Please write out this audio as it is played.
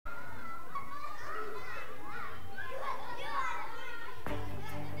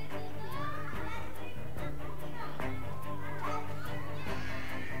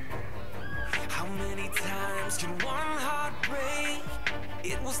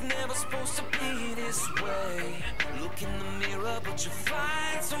it's never supposed to be this way. Look in the mirror, but you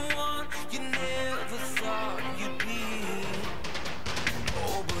find someone you never thought you'd be.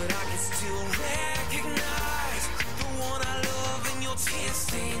 Oh, but I can still recognize the one I love in your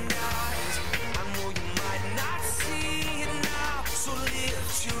tear-stained eyes. I know you might not see it now, so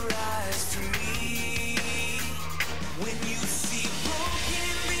lift your eyes to me. When you see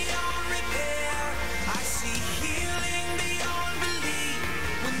broken beyond repair, I see healing beyond belief.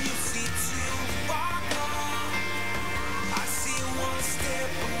 When you see too far gone, I see one step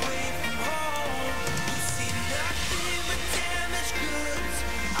away from home. You see nothing but damaged goods.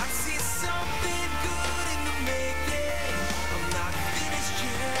 I see something good in the making. I'm not finished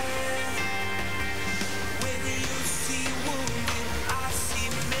yet. When you see wounded, I see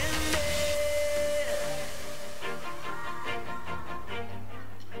mended.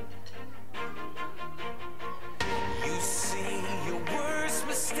 You see your worst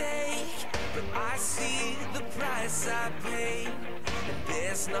mistake, but I see the price I paid. And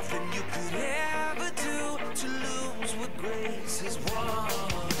there's nothing you could ever do to lose what grace has won.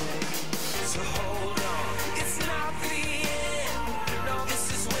 So hold on, it's not the end. No, this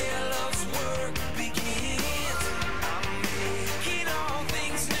is where love's work begins. I'm making all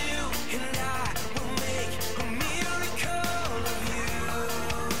things new, and I will make a miracle of you.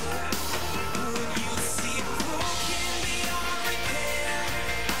 When you see broken beyond repair,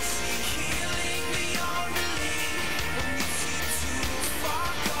 I see healing beyond belief. When you see too far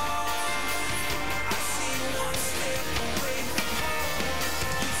gone, I see one step away from home.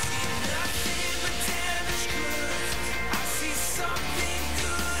 You see nothing but damaged goods. I see something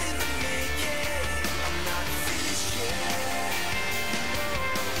good in the making. I'm not finished yet.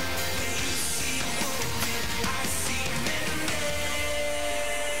 When you see wounded, I see mended.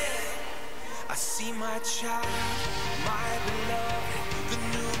 I see my child, my beloved, the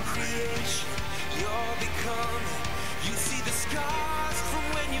new creation you're becoming. You see the scars from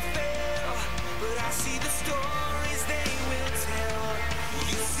when you fell, but I see the stories they will tell.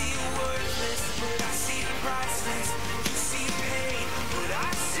 You see worthless, but I see priceless. You see pain, but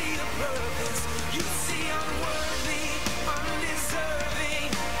I see a purpose. You see unworthy, undeserving,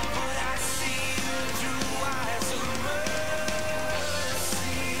 but I see you through eyes of mercy.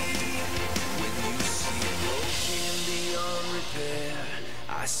 When you see broken beyond repair,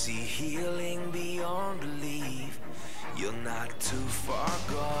 I see healing beyond belief. You're not too far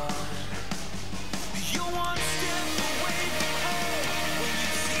gone. You're one step away from home. When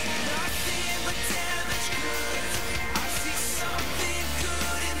you see nothing but damaged goods, I see something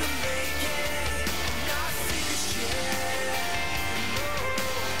good in the making. Not finished yet.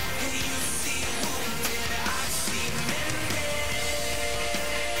 When you see wounded, I see mended.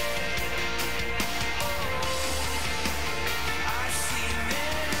 I see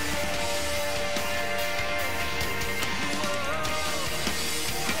mended.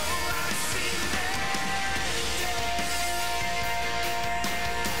 I see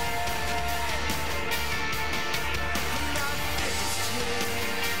I'm not finished yet.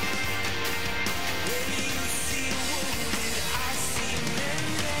 When you see wounded, I see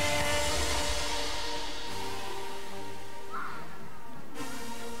mended.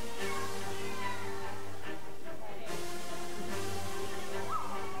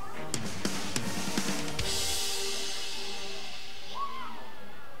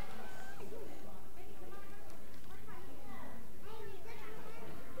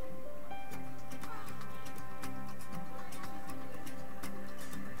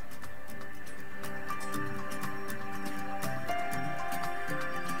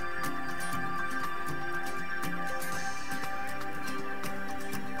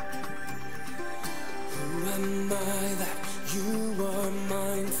 Who am I that you are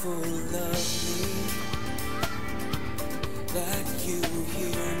mindful of me? That you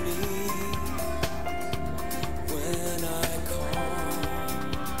hear me when I call?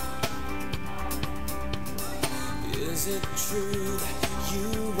 Is it true that you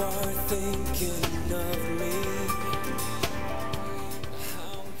are thinking of me?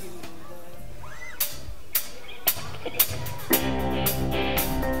 How you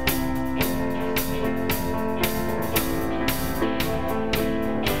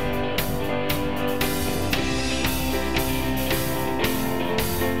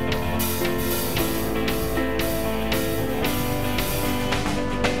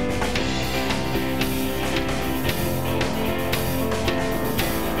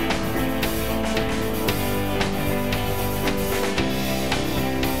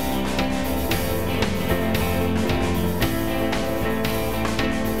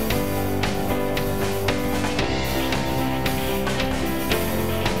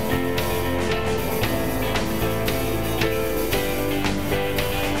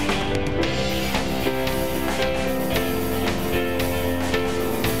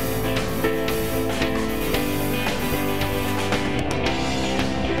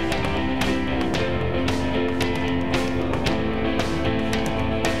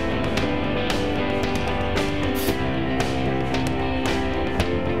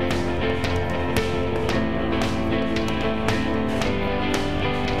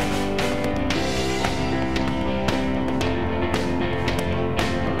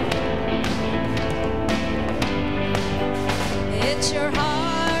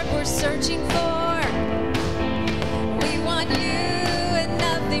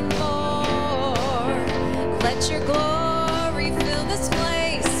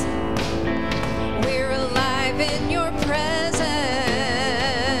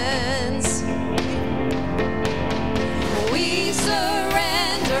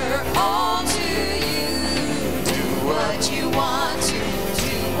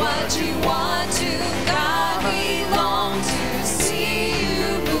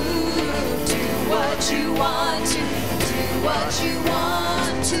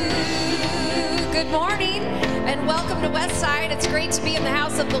Good morning and welcome to Westside. It's great to be in the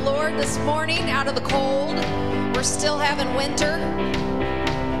house of the Lord this morning out of the cold. We're still having winter.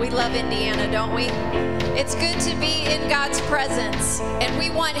 We love Indiana, don't we? It's good to be in God's presence, and we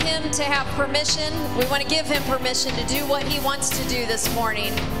want Him to have permission. We want to give Him permission to do what He wants to do this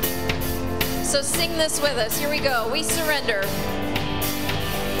morning. So sing this with us. Here we go. We surrender.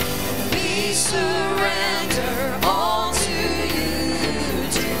 We surrender all to you.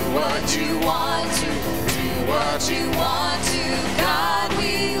 Do what you want to. Do what you want to. God,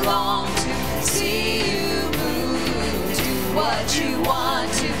 we long to see you move. Do what you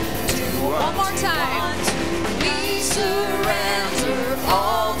want to. One more time. We surrender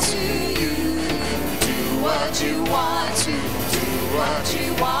all to you. Do what you want to. Do what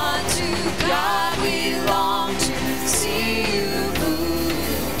you want to. God, we long to see you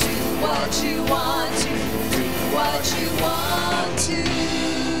move. Do what you want to. Do what you want to.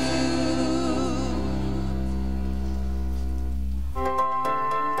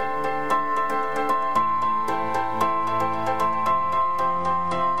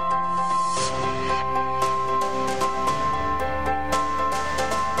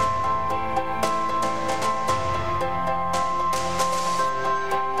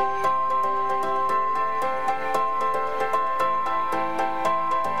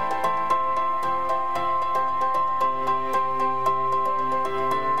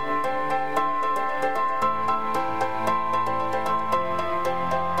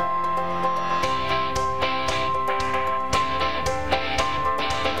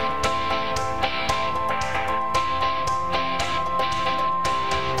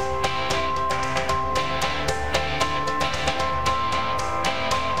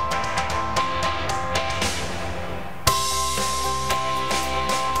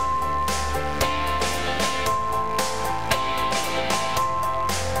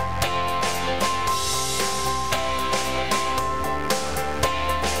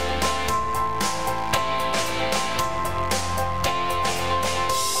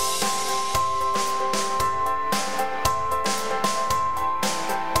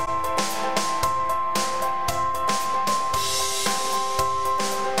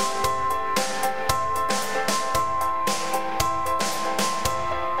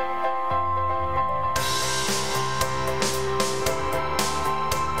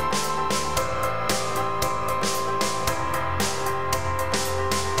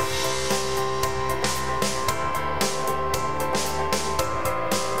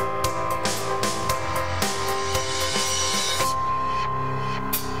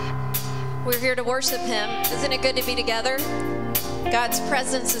 Here to worship Him. Isn't it good to be together? God's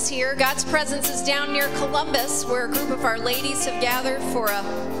presence is here. God's presence is down near Columbus, where a group of our ladies have gathered for a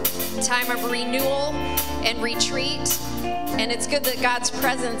time of renewal and retreat. And it's good that God's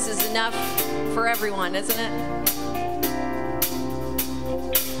presence is enough for everyone, isn't it?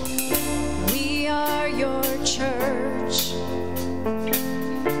 We are your church.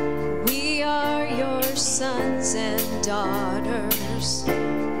 We are your sons and daughters.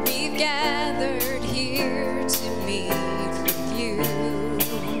 Gathered here to meet with you.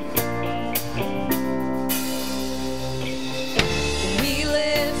 We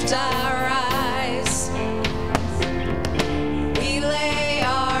lift our eyes. We lay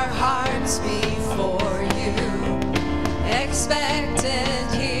our hearts before you,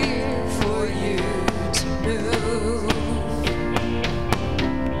 expectant here for you to move.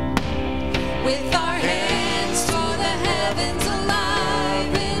 With our hands toward the heavens alive.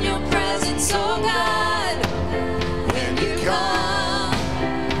 Oh God, when you come,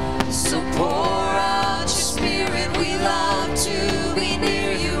 so pour out your spirit. We love to be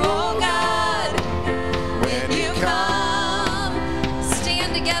near you, oh God, when you come.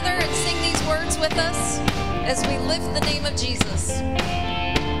 Stand together and sing these words with us as we lift the name of Jesus.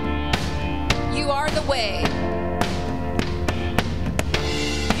 You are the way.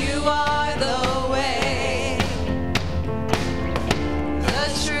 You are the way, the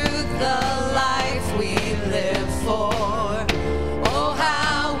truth, the life we live for. Oh,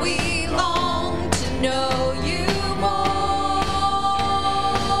 how we long to know you more.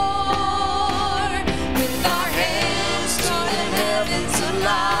 With our hands toward the heavens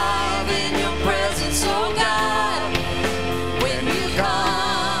alive in your presence, oh God, when you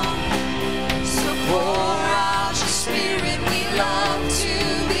come, so pour out your spirit. We love to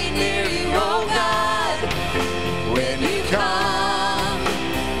be near you, oh God, when you come.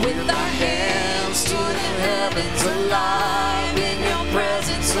 With our hands to the heavens alive in your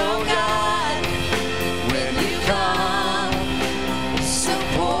presence, oh God, when you come, so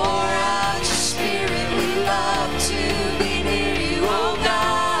pour out your spirit. We love to be near you, oh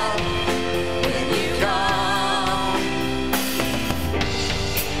God,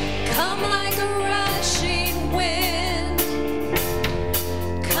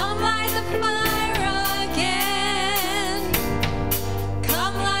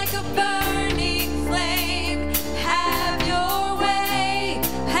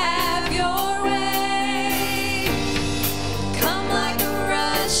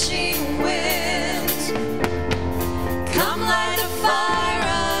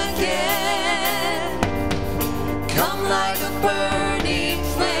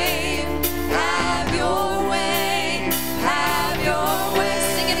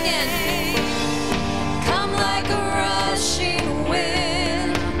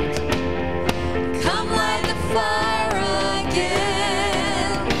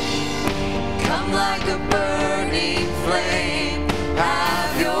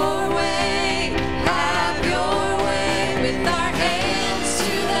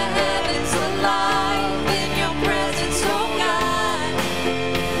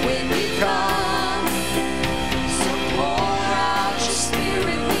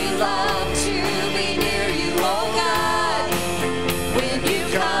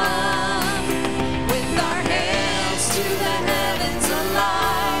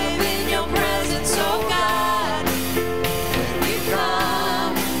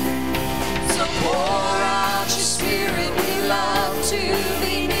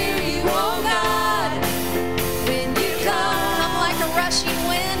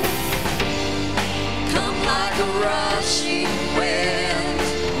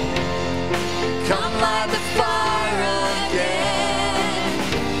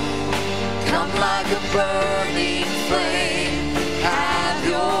 a burning flame. Have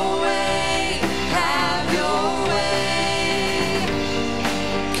your way, have your way.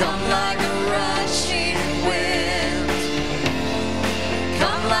 Come like a rushing wind,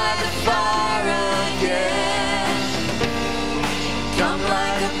 come like a fire again. Come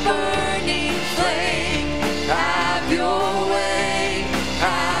like a burning flame. Have your way,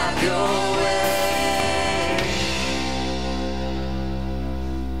 have your way.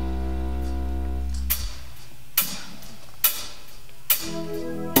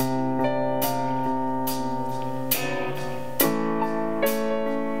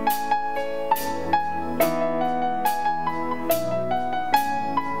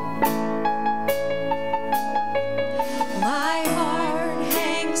 My heart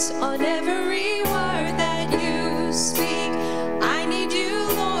hangs on every word that you speak. I need you,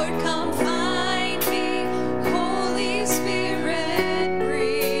 Lord, come find me. Holy Spirit,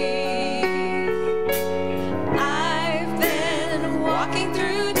 breathe. I've been walking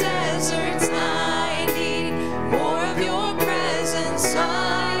through deserts. I need more of your presence.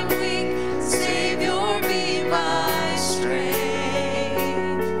 I'm weak. Savior, be my strength.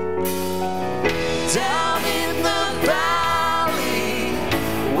 Down in the valley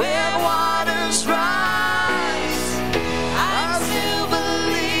where waters rise, I'm still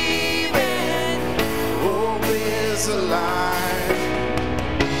believing hope is alive.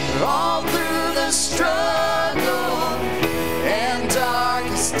 All through the struggle and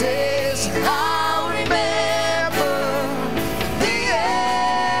darkest days, I'll remember the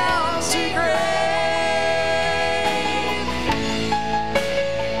empty grave.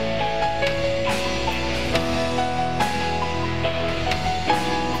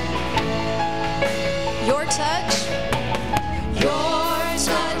 Your touch,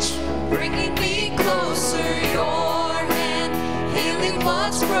 bringing me closer. Your hand, healing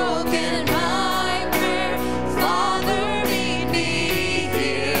what's broken. My prayer, Father, meet me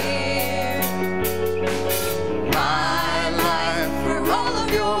here. My life for all of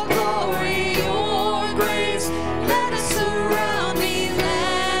your glory, your grace. Let it surround me.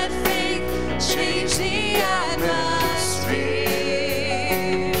 Let faith change the atmosphere.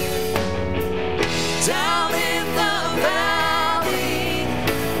 Down in the valley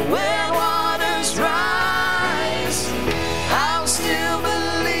where waters rise, I'm still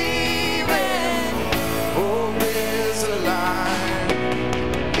believing hope is alive.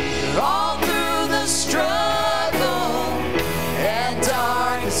 All through the struggle and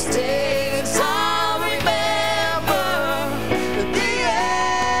darkest days, I'll remember the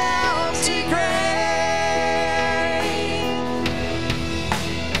empty grave.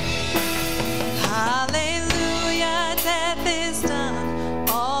 Hallelujah, death is done.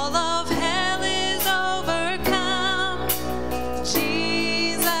 All of hell is overcome.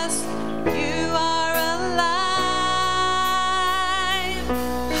 Jesus, you are alive.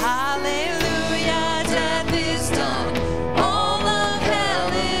 Hallelujah, death is done. All of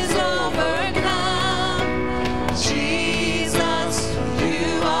hell is overcome. Jesus,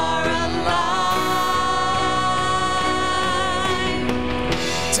 you are alive.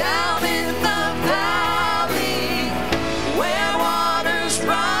 Down in the valley where waters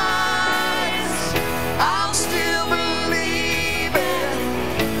rise, I'm still believing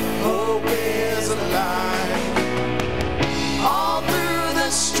hope is alive. All through the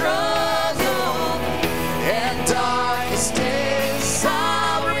struggle and darkest days,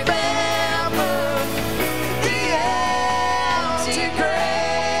 I'll remember the empty grave.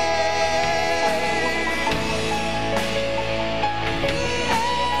 The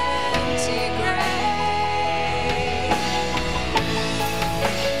empty grave.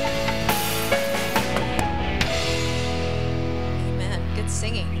 Amen. Good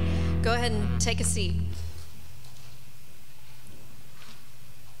singing. Go ahead and take a seat.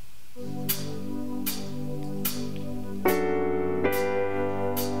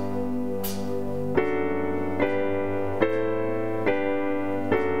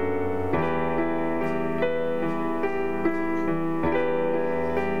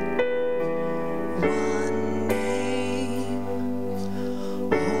 One name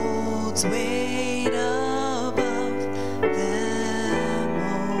holds weight above them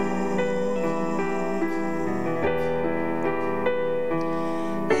all.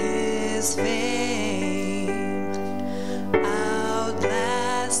 His fame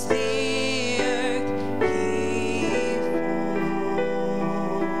outlasts the earth he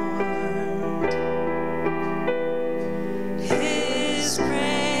formed. His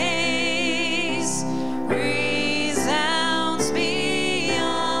praise resounds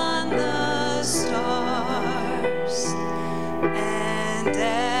beyond the stars and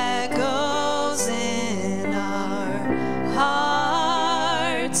echoes in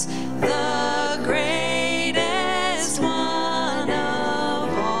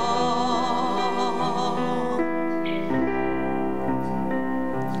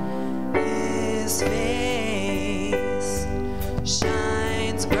His face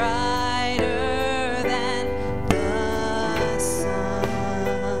shines brighter than the sun.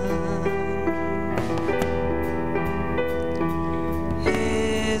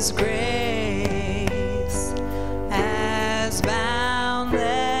 His grace as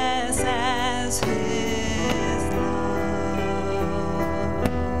boundless as His love.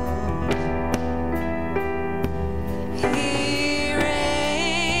 He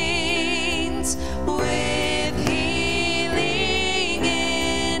reigns with healing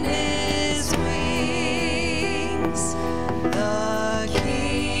in His wings, the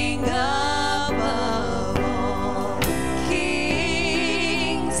King above all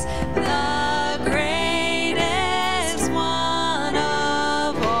kings, the greatest one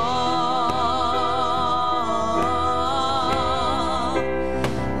of all.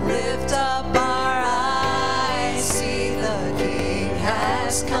 Lift up our eyes, see the King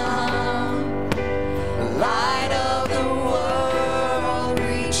has come, light of the world,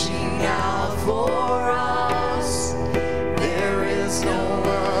 reaching out for us. There is no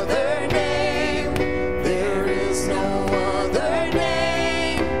other name, there is no other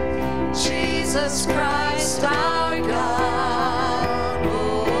name, Jesus Christ our God.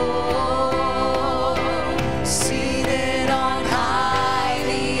 Oh, seated on high,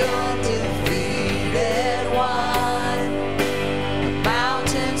 the undefeated one.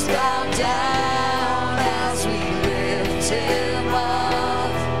 Mountains bow down as we lift Him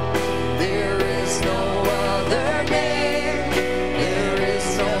up. There is no other name, there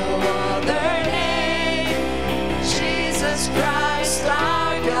is no other name, Jesus Christ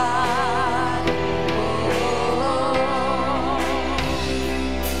our God. Oh,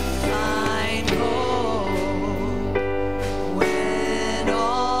 find hope when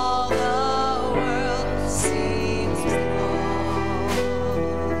all the world seems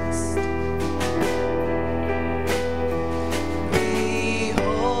lost.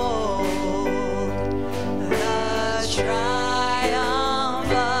 Behold the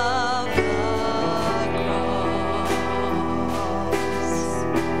triumph of the cross.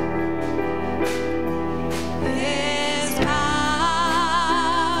 His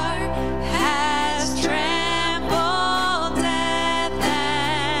power has trampled death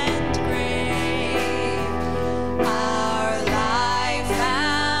and grave. Our life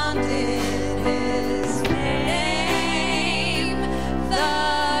found in His name,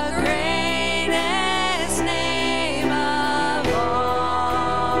 the greatest name of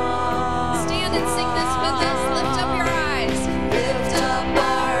all. Stand and sing this with us. Lift up your eyes. Lift up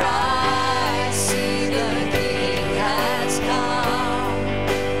our eyes, see the King has come,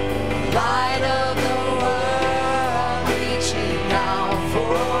 light of the world, reaching out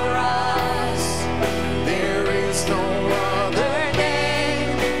for us. There is no other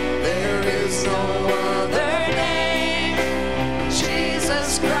name, there is no other name,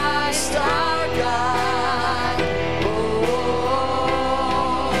 Jesus Christ our God.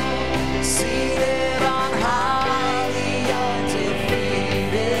 Oh, seated on high, the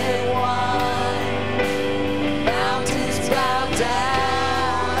undefeated one. Mountains bow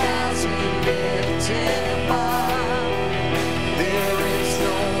down as we lift Him up. There is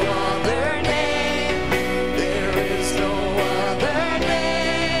no other name, there is no other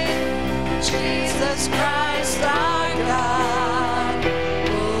name, Jesus Christ our God.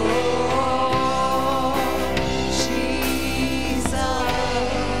 Oh, Jesus.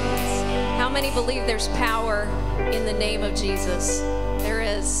 How many believe there's power in the name of Jesus? There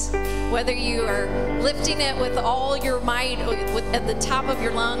is. Whether you are lifting it with all your might at the top of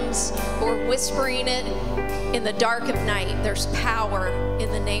your lungs or whispering it in the dark of night, there's power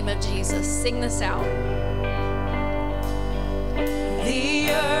in the name of Jesus. Sing this out.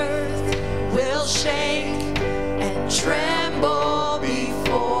 The earth will shake and tremble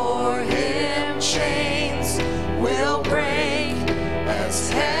before Him. Chains will break as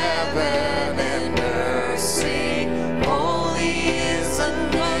heaven and earth sing. Holy is the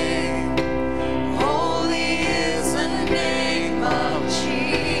name, holy is the name of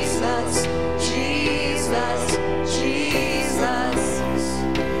Jesus, Jesus, Jesus.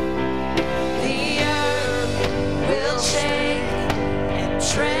 The earth will shake and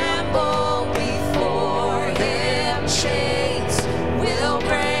tremble before Him. Chains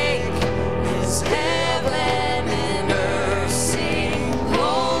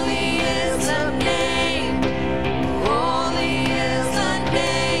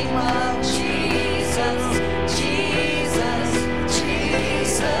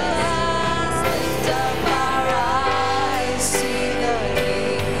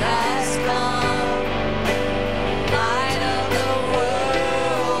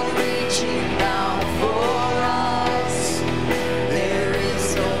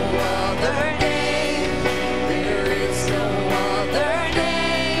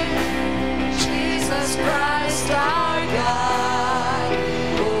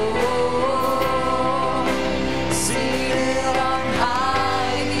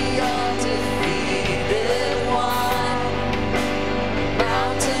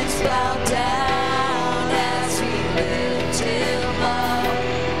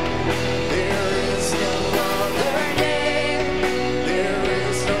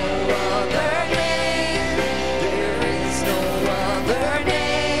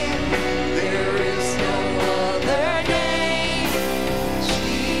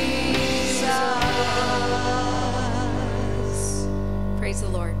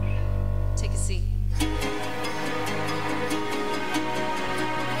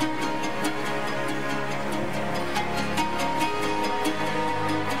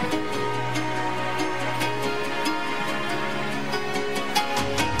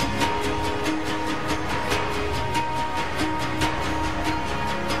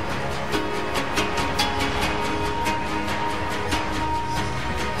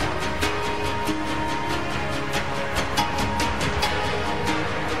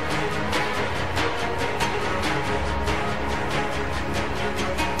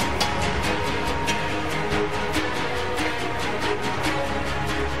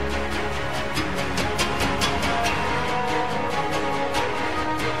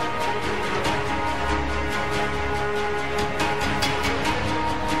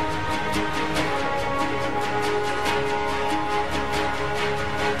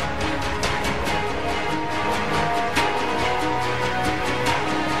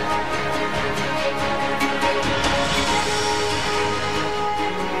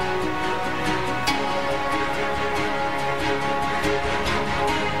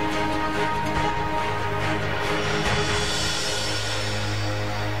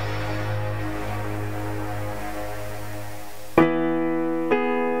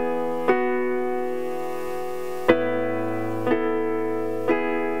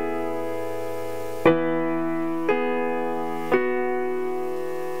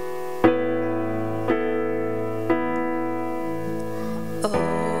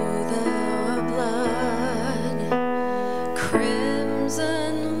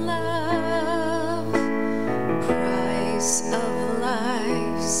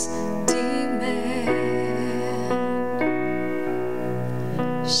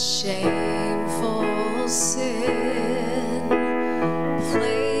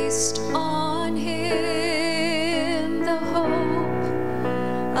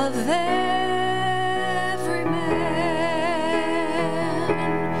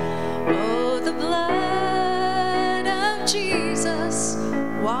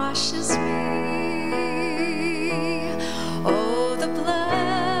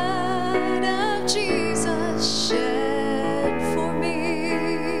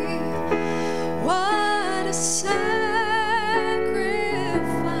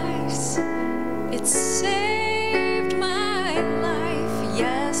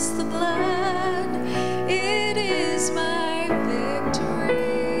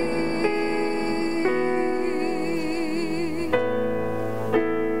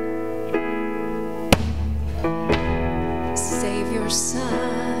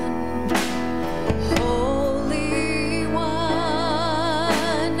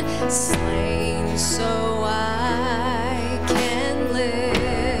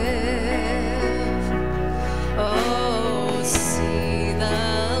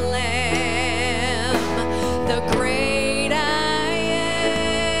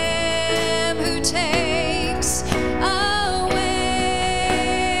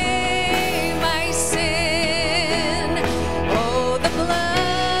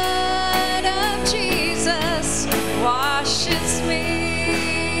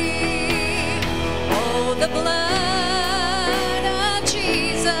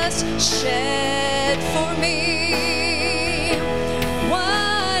Jesus shed for me.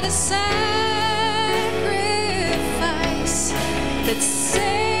 What a sacrifice that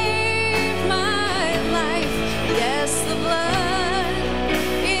saved my life. Yes, the blood,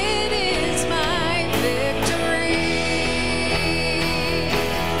 it is my victory.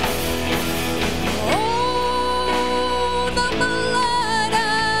 Oh, the blood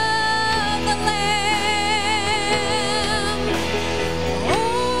of the Lamb.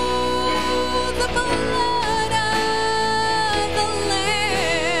 Oh, the blood of the Lamb.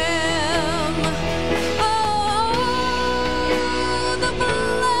 Oh, the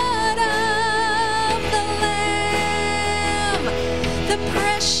blood of the Lamb. The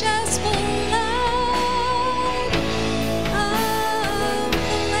precious blood of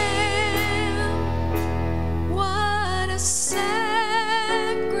the Lamb. What a sacrifice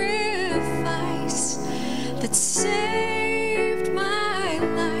that saved my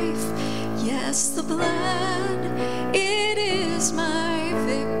life. Yes, the blood, it is my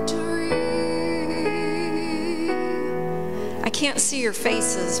victory. I can't see your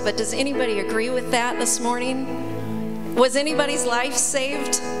faces, but does anybody agree with that this morning? Was anybody's life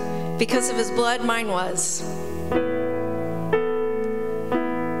saved because of his blood? Mine was.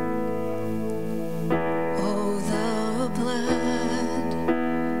 Oh, the blood,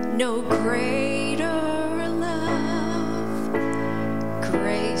 no greater love,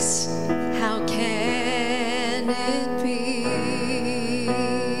 grace, how can it be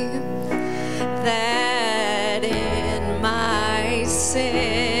that in my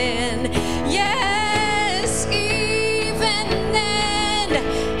sin, yes, even then,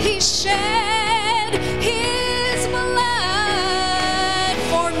 he shed his blood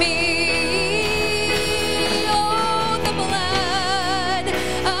for me. Oh, the blood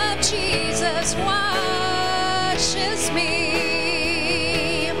of Jesus washes me.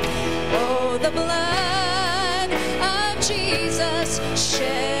 Oh, the blood of Jesus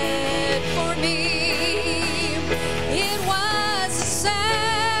shed for me. It was a sacrifice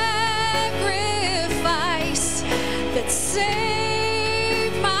that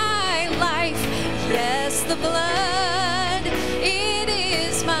saved my life. Yes, the blood, it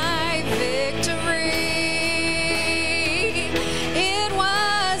is my victory. It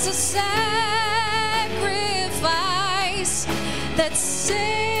was a sacrifice that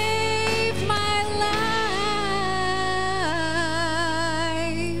saved my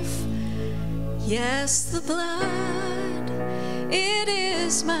life. Yes, the blood, it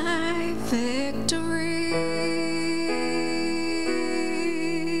is my victory.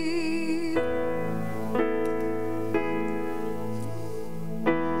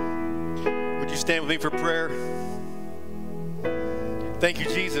 Would you stand with me for prayer? Thank you,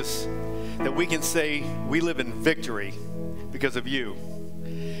 Jesus, that we can say we live in victory because of you.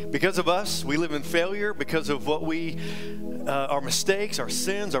 Because of us, we live in failure. Because of what our mistakes, our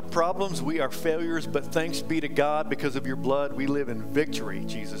sins, our problems, we are failures. But thanks be to God, because of your blood, we live in victory,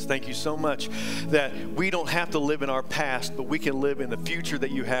 Jesus. Thank you so much that we don't have to live in our past, but we can live in the future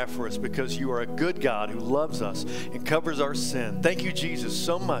that you have for us, because you are a good God who loves us and covers our sin. Thank you, Jesus,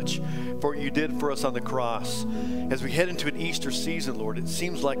 so much for what you did for us on the cross. As we head into an Easter season, Lord, it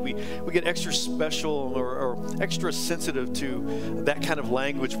seems like we get extra special or extra sensitive to that kind of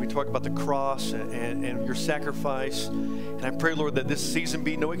language. We talk about the cross and your sacrifice. And I pray, Lord, that this season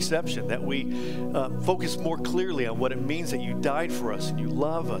be no exception, that we focus more clearly on what it means that you died for us and you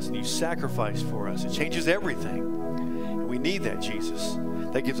love us and you sacrificed for us. It changes everything. And we need that, Jesus.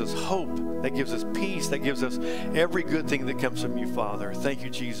 That gives us hope. That gives us peace. That gives us every good thing that comes from you, Father. Thank you,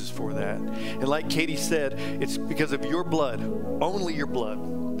 Jesus, for that. And like Katie said, it's because of your blood, only your blood,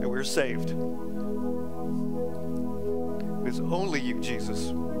 that we're saved. It's only you,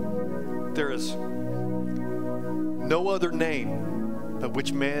 Jesus. There is no other name by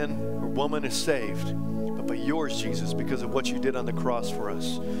which man or woman is saved but by yours, Jesus, because of what you did on the cross for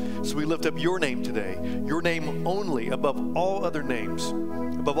us. So we lift up your name today, your name only, above all other names,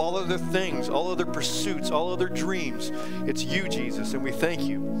 above all other things, all other pursuits, all other dreams. It's you, Jesus, and we thank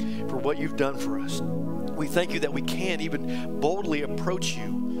you for what you've done for us. We thank you that we can even boldly approach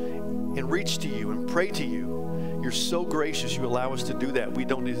you and reach to you and pray to you. You're so gracious. You allow us to do that. We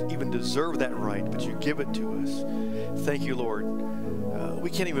don't even deserve that right, but you give it to us. Thank you, Lord. We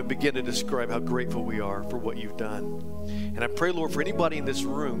can't even begin to describe how grateful we are for what you've done. And I pray, Lord, for anybody in this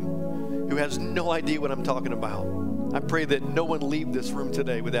room who has no idea what I'm talking about, I pray that no one leave this room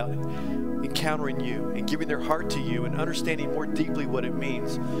today without encountering you and giving their heart to you and understanding more deeply what it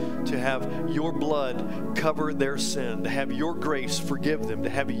means to have your blood cover their sin, to have your grace forgive them, to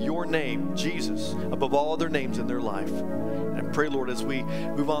have your name, Jesus, above all other names in their life. And I pray, Lord, as we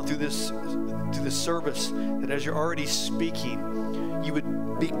move on through this service, that as you're already speaking, you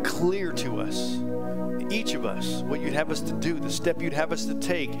would be clear to us, each of us, what you'd have us to do, the step you'd have us to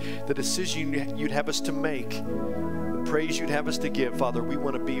take, the decision you'd have us to make, praise you'd have us to give. Father, we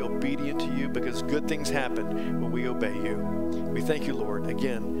want to be obedient to you because good things happen when we obey you. We thank you, Lord,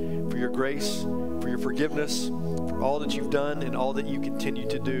 again, for your grace, for your forgiveness, for all that you've done and all that you continue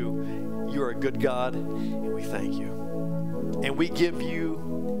to do. You are a good God, and we thank you. And we give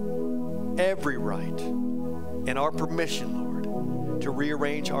you every right and our permission, Lord, to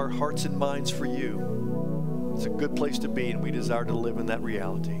rearrange our hearts and minds for you. It's a good place to be, and we desire to live in that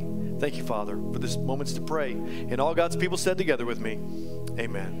reality. Thank you, Father, for this moments to pray. And all God's people said together with me,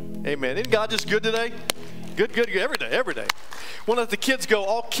 amen. Amen. Isn't God just good today? Good, good, good. Every day, every day. Want to let the kids go.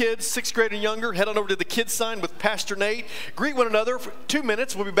 All kids, 6th grade and younger, head on over to the kids sign with Pastor Nate. Greet one another for 2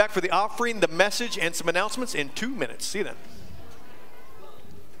 minutes. We'll be back for the offering, the message, and some announcements in 2 minutes. See you then.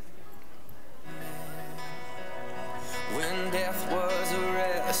 When death was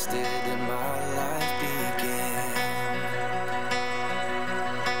arrested and my life began,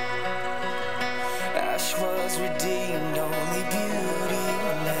 ash was redeemed, only beauty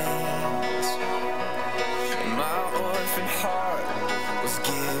remains, and my orphan heart was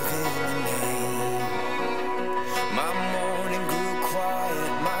given a name. My mourning grew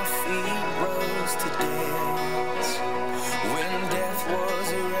quiet, my feet rose to dance. When death was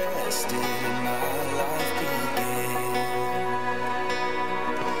arrested and my life began.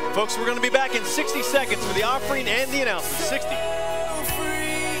 Folks, we're going to be back in 60 seconds for the offering and the announcement. 60.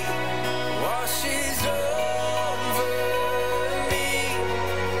 Free washes over me.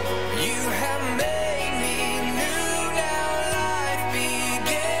 You have made me new. Now life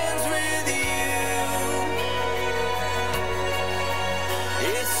begins with you.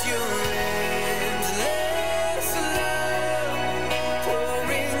 It's your endless love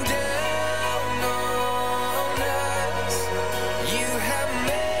pouring down on us. You have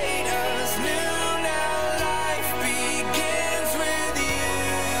made us new. Now life begins with you.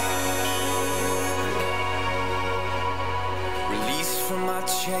 Released from my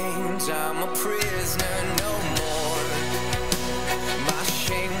chains, I'm a prisoner no more. My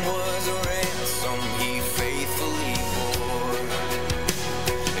shame was a ransom he faithfully bore.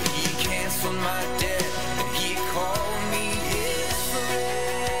 He canceled my debt and he called me his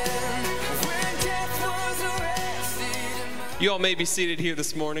friend. When death was arrested. You all may be seated here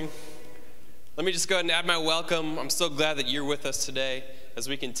this morning. Let me just go ahead and add my welcome. I'm so glad that you're with us today as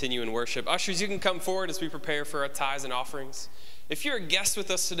we continue in worship. Ushers, you can come forward as we prepare for our tithes and offerings. If you're a guest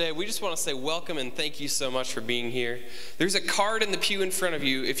with us today, we just want to say welcome and thank you so much for being here. There's a card in the pew in front of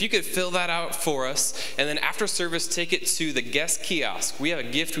you. If you could fill that out for us, and then after service, take it to the guest kiosk. We have a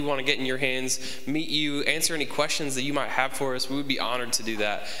gift we want to get in your hands, meet you, answer any questions that you might have for us. We would be honored to do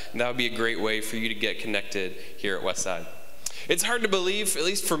that, and that would be a great way for you to get connected here at Westside. It's hard to believe, at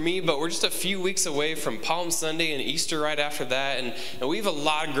least for me, but we're just a few weeks away from Palm Sunday and Easter right after that, and we have a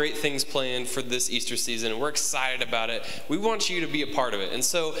lot of great things planned for this Easter season, and we're excited about it. We want you to be a part of it. And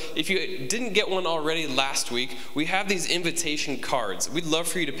so if you didn't get one already last week, we have these invitation cards. We'd love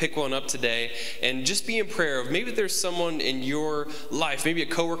for you to pick one up today and just be in prayer of maybe there's someone in your life, maybe a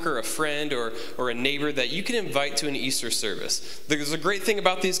coworker, a friend, or a neighbor that you can invite to an Easter service. There's a great thing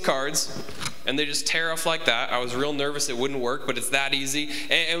about these cards, and they just tear off like that. I was real nervous it wouldn't work, but it's that easy.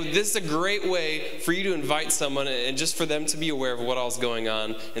 And this is a great way for you to invite someone and just for them to be aware of what all's going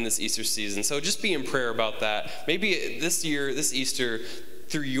on in this Easter season. So just be in prayer about that. Maybe this year, this Easter,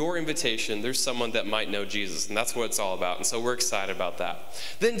 through your invitation, there's someone that might know Jesus, and that's what it's all about, and so we're excited about that.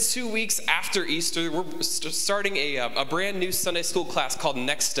 Then 2 weeks after Easter, we're starting a brand new Sunday school class called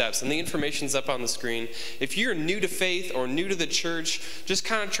Next Steps, and the information's up on the screen. If you're new to faith or new to the church, just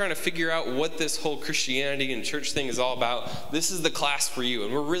kind of trying to figure out what this whole Christianity and church thing is all about, this is the class for you,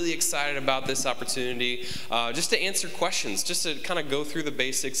 and we're really excited about this opportunity just to answer questions, just to kind of go through the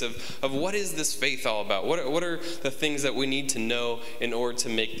basics of what is this faith all about? What are the things that we need to know in order to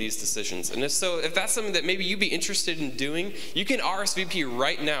make these decisions? And if that's something that maybe you'd be interested in doing, you can RSVP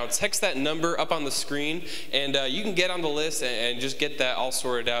right now. Text that number up on the screen, and you can get on the list and just get that all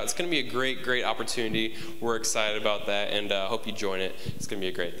sorted out. It's going to be a great, great opportunity. We're excited about that, and hope you join it. It's going to be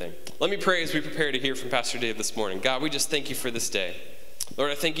a great thing. Let me pray as we prepare to hear from Pastor Dave this morning. God, we just thank you for this day. Lord,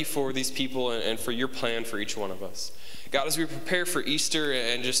 I thank you for these people and for your plan for each one of us. God, as we prepare for Easter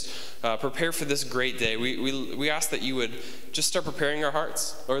and just prepare for this great day, we ask that you would just start preparing our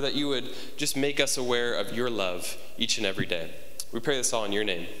hearts, or that you would just make us aware of your love each and every day. We pray this all in your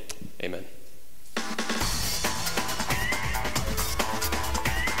name. Amen.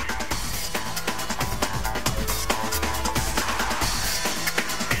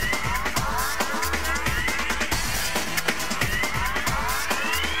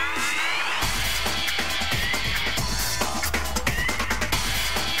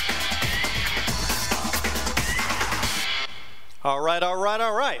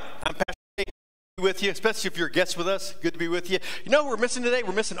 All right. I'm Pastor Dave, with you, especially if you're a guest with us. Good to be with you. You know who we're missing today?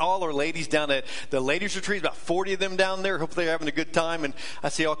 We're missing all our ladies down at the ladies' retreat. About 40 of them down there. Hopefully they're having a good time. And I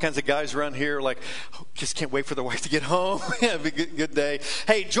see all kinds of guys around here like, just can't wait for their wife to get home. It'll be a good day.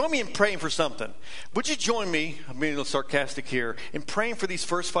 Hey, join me in praying for something. Would you join me, I'm being a little sarcastic here, in praying for these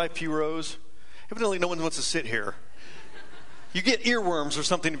first 5 pew rows? Evidently no one wants to sit here. You get earworms or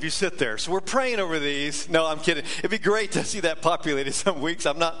something if you sit there. So we're praying over these. No, I'm kidding. It'd be great to see that populated some weeks.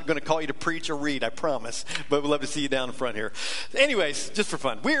 I'm not going to call you to preach or read, I promise. But we'd love to see you down in front here. Anyways, just for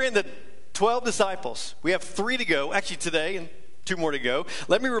fun. We're in the 12 disciples. We have 3 to go. Actually, today, and 2 more to go.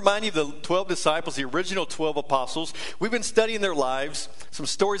 Let me remind you of the 12 disciples, the original 12 apostles. We've been studying their lives, some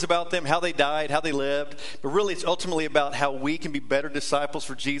stories about them, how they died, how they lived. But really, it's ultimately about how we can be better disciples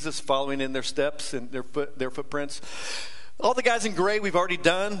for Jesus, following in their steps and their footprints. All the guys in gray we've already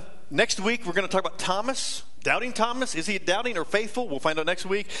done. Next week, we're going to talk about Thomas. Doubting Thomas. Is he doubting or faithful? We'll find out next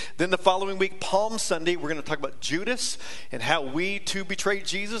week. Then the following week, Palm Sunday, we're going to talk about Judas and how we too betrayed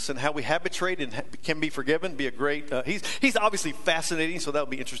Jesus and how we have betrayed and can be forgiven. Be a great, he's obviously fascinating, so that'll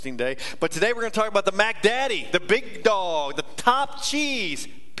be an interesting day. But today we're going to talk about the Mac Daddy, the big dog, the top cheese,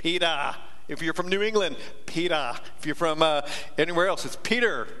 Peter. If you're from New England, Peter. If you're from anywhere else, it's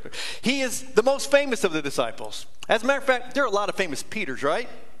Peter. He is the most famous of the disciples. As a matter of fact, there are a lot of famous Peters, right?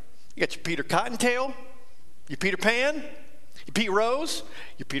 You got your Peter Cottontail, your Peter Pan, your Pete Rose,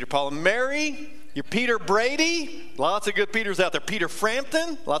 your Peter Paul and Mary, your Peter Brady. Lots of good Peters out there. Peter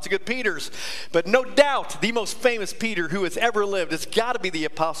Frampton, lots of good Peters. But no doubt, the most famous Peter who has ever lived has got to be the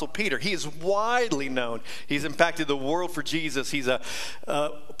Apostle Peter. He is widely known. He's impacted the world for Jesus. He's a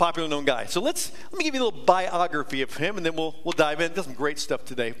popular known guy. So let me give you a little biography of him, and then we'll dive in. Does some great stuff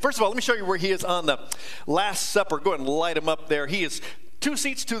today. First of all, let me show you where he is on the Last Supper. Go ahead and light him up there. He is 2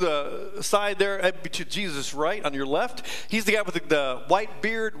 seats to the side there, to Jesus' right on your left. He's the guy with the white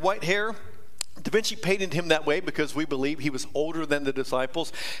beard, white hair. Da Vinci painted him that way because we believe he was older than the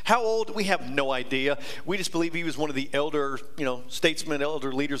disciples. How old? We have no idea. We just believe he was one of the elder, statesmen,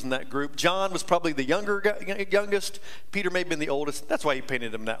 elder leaders in that group. John was probably the youngest. Peter may have been the oldest. That's why he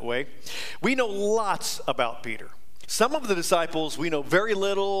painted him that way. We know lots about Peter. Some of the disciples we know very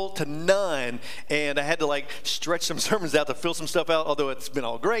little to none, and I had to stretch some sermons out to fill some stuff out, although it's been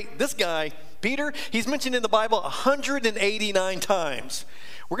all great. This guy, Peter, he's mentioned in the Bible 189 times.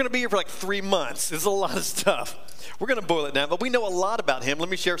 We're going to be here for 3 months. This is a lot of stuff. We're going to boil it down, but we know a lot about him. Let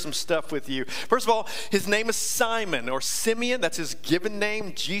me share some stuff with you. First of all, his name is Simon or Simeon. That's his given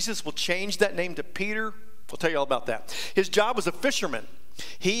name. Jesus will change that name to Peter. We'll tell you all about that. His job was a fisherman.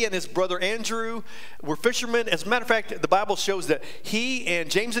 He and his brother Andrew were fishermen. As a matter of fact, the Bible shows that he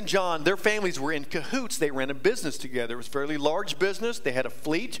and James and John, their families were in cahoots. They ran a business together. It was a fairly large business. They had a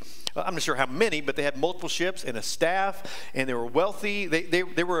fleet. I'm not sure how many, but they had multiple ships and a staff, and they were wealthy.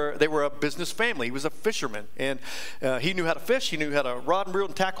 They were a business family. He was a fisherman, and he knew how to fish. He knew how to rod and reel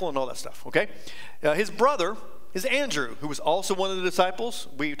and tackle and all that stuff, okay? His brother is Andrew, who was also one of the disciples.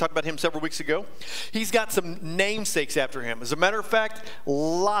 We talked about him several weeks ago. He's got some namesakes after him. As a matter of fact,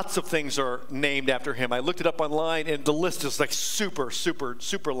 lots of things are named after him. I looked it up online, and the list is super, super,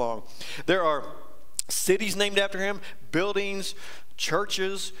 super long. There are cities named after him, buildings,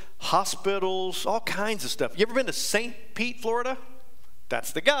 churches, hospitals, all kinds of stuff. You ever been to St. Pete, Florida?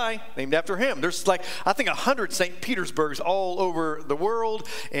 That's the guy, named after him. There's I think 100 St. Petersburgs all over the world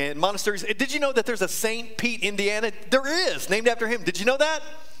and monasteries. Did you know that there's a St. Pete, Indiana? There is, named after him. Did you know that?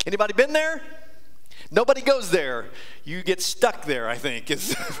 Anybody been there? Nobody goes there. You get stuck there, I think.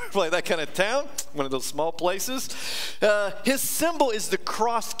 It's like that kind of town, one of those small places. His symbol is the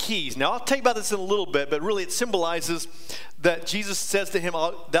crossed keys. Now, I'll tell you about this in a little bit, but really it symbolizes that Jesus says to him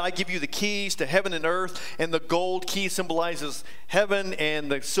that I give you the keys to heaven and earth, and the gold key symbolizes heaven,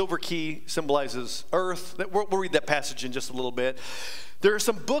 and the silver key symbolizes earth. We'll read that passage in just a little bit. There are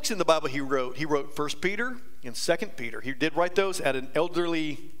some books in the Bible he wrote. He wrote 1 Peter and 2 Peter. He did write those at an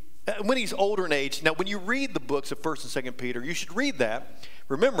elderly when he's older in age. Now, when you read the books of 1 and 2 Peter, you should read that,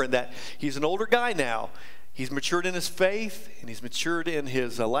 remembering that he's an older guy now. He's matured in his faith, and he's matured in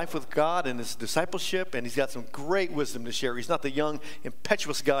his life with God and his discipleship, and he's got some great wisdom to share. He's not the young,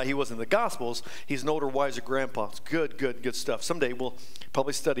 impetuous guy he was in the Gospels. He's an older, wiser grandpa. It's good stuff. Someday we'll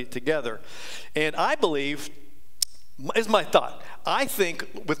probably study it together. And I believe, is my thought, I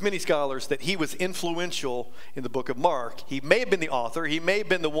think with many scholars that he was influential in the book of Mark. He may have been the author. He may have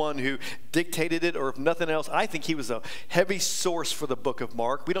been the one who dictated it, or if nothing else, I think he was a heavy source for the book of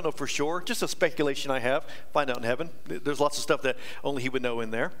Mark. We don't know for sure. Just a speculation I have. Find out in heaven. There's lots of stuff that only he would know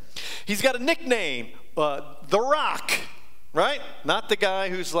in there. He's got a nickname, The Rock. Right? Not the guy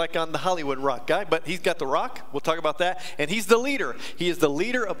who's like on the Hollywood Rock guy, but he's got the rock. We'll talk about that. And he's the leader. He is the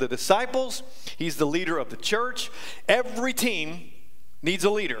leader of the disciples. He's the leader of the church. Every team needs a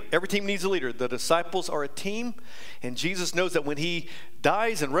leader. Every team needs a leader. The disciples are a team, and Jesus knows that when he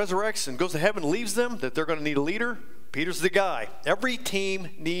dies and resurrects and goes to heaven and leaves them, that they're going to need a leader. Peter's the guy. Every team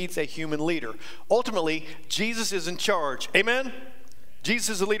needs a human leader. Ultimately, Jesus is in charge. Amen? Jesus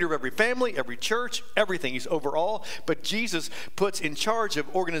is the leader of every family, every church, everything. He's over all. But Jesus puts in charge of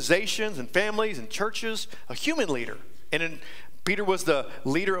organizations and families and churches a human leader. And Peter was the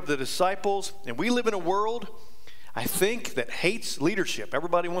leader of the disciples. And we live in a world, I think, that hates leadership.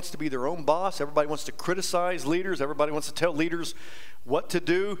 Everybody wants to be their own boss. Everybody wants to criticize leaders. Everybody wants to tell leaders what to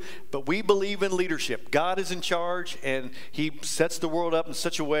do. But we believe in leadership. God is in charge, and he sets the world up in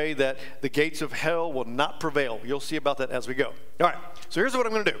such a way that the gates of hell will not prevail. You'll see about that as we go. All right, so here's what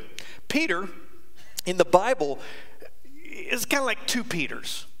I'm going to do. Peter, in the Bible, is kind of like two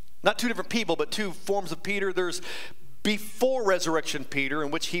Peters. Not two different people, but two forms of Peter. There's before resurrection Peter, in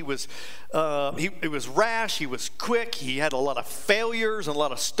which he was rash, he was quick, he had a lot of failures and a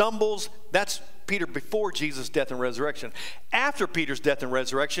lot of stumbles. That's Peter before Jesus' death and resurrection. After Peter's death and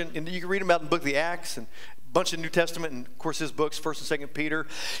resurrection, and you can read about in the book of the Acts and a bunch of New Testament, and of course his books, 1st and 2nd Peter.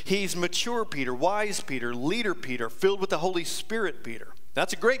 He's mature Peter, wise Peter, leader Peter, filled with the Holy Spirit Peter.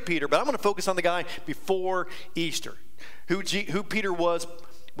 That's a great Peter, but I'm going to focus on the guy before Easter, who Peter was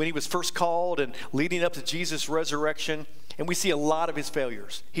when he was first called and leading up to Jesus' resurrection. And we see a lot of his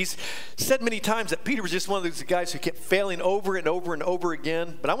failures. He's said many times that Peter was just one of those guys who kept failing over and over and over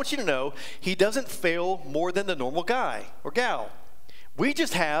again. But I want you to know, he doesn't fail more than the normal guy or gal. We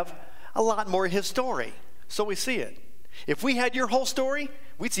just have a lot more of his story, so we see it. If we had your whole story,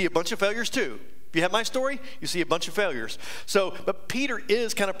 we'd see a bunch of failures too. If you have my story, you see a bunch of failures. But Peter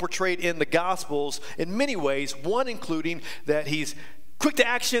is kind of portrayed in the Gospels in many ways, one including that he's quick to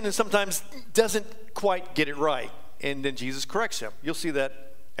action and sometimes doesn't quite get it right. And then Jesus corrects him. You'll see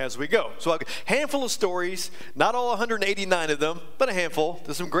that as we go. So a handful of stories, not all 189 of them, but a handful.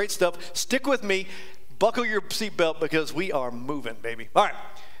 There's some great stuff. Stick with me. Buckle your seatbelt because we are moving, baby. All right.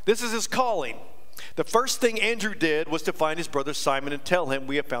 This is his calling. The first thing Andrew did was to find his brother Simon and tell him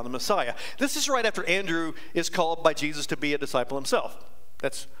we have found the Messiah. This is right after Andrew is called by Jesus to be a disciple himself.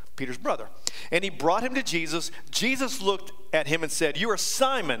 That's Peter's brother. And he brought him to Jesus. Jesus looked at him and said, "You are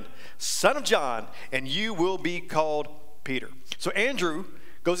Simon, son of John, and you will be called Peter." So Andrew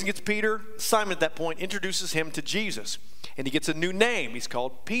goes and gets Peter. Simon at that point introduces him to Jesus. And he gets a new name. He's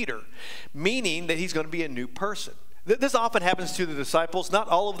called Peter, meaning that he's going to be a new person. This often happens to the disciples, not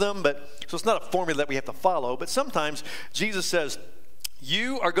all of them, so it's not a formula that we have to follow. But sometimes Jesus says,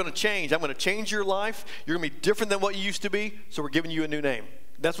 you are going to change. I'm going to change your life. You're going to be different than what you used to be, so we're giving you a new name.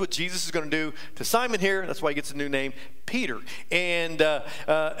 That's what Jesus is going to do to Simon here. That's why he gets a new name, Peter. And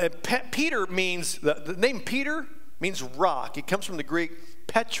Peter means, the name Peter means rock. It comes from the Greek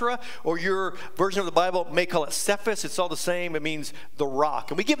Petra, or your version of the Bible may call it Cephas. It's all the same. It means the rock.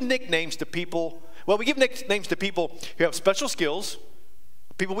 And we give nicknames to people. Well, we give nicknames to people who have special skills,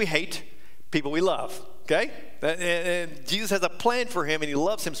 people we hate, people we love. Okay? And Jesus has a plan for him, and he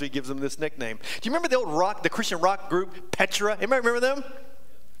loves him, so he gives him this nickname. Do you remember the old the Christian rock group, Petra? Anybody remember them?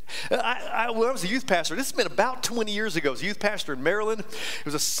 When I was a youth pastor, this has been about 20 years ago. I was a youth pastor in Maryland. It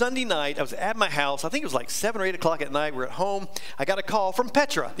was a Sunday night. I was at my house. I think it was like 7 or 8 o'clock at night. We're at home. I got a call from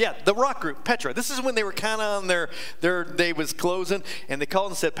Petra. Yeah, the rock group, Petra. This is when they were kind of on their day was closing. And they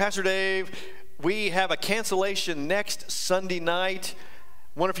called and said, "Pastor Dave, we have a cancellation next Sunday night.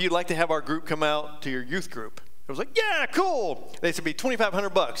 Wonder if you'd like to have our group come out to your youth group." I was like, "Yeah, cool." They said, "Be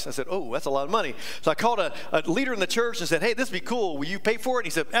 $2,500. I said, "Oh, that's a lot of money." So I called a leader in the church and said, "Hey, this would be cool. Will you pay for it?" He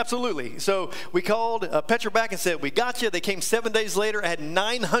said, "Absolutely." So we called Petra back and said, "We got you." They came 7 days later. I had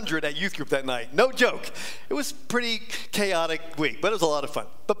 900 at youth group that night. No joke. It was a pretty chaotic week, but it was a lot of fun.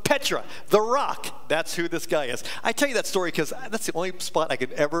 But Petra, the rock, that's who this guy is. I tell you that story because that's the only spot I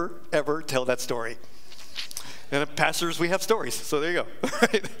could ever tell that story. And pastors, we have stories. So there you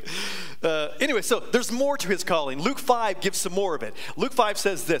go. Anyway, so there's more to his calling. Luke 5 gives some more of it. Luke 5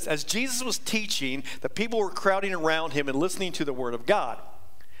 says this: as Jesus was teaching, the people were crowding around him and listening to the word of God.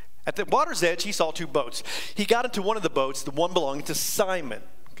 At the water's edge, he saw two boats. He got into one of the boats, the one belonging to Simon.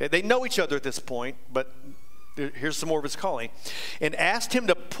 Okay, they know each other at this point, but here's some more of his calling. And asked him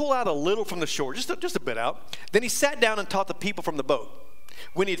to pull out a little from the shore, just a bit out. Then he sat down and taught the people from the boat.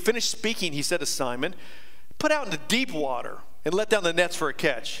 When he had finished speaking, he said to Simon, "Put out into deep water and let down the nets for a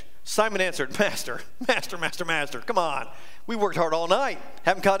catch." Simon answered, Master, come on. We worked hard all night,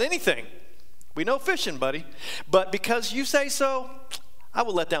 haven't caught anything. We know fishing, buddy. But because you say so, I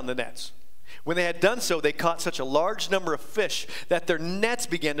will let down the nets. When they had done so, they caught such a large number of fish that their nets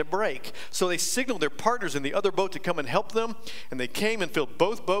began to break. So they signaled their partners in the other boat to come and help them. And they came and filled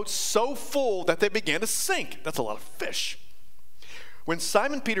both boats so full that they began to sink. That's a lot of fish. When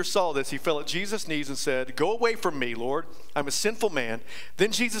Simon Peter saw this, he fell at Jesus' knees and said, "Go away from me, Lord. I'm a sinful man."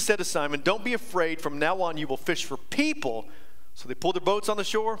 Then Jesus said to Simon, "Don't be afraid. From now on you will fish for people." So they pulled their boats on the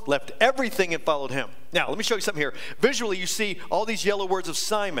shore, left everything, and followed him. Now, let me show you something here. Visually, you see all these yellow words of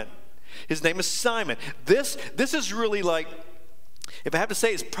Simon. His name is Simon. This is really like, if I have to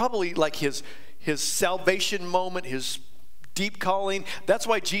say, it's probably like his salvation moment, his deep calling. That's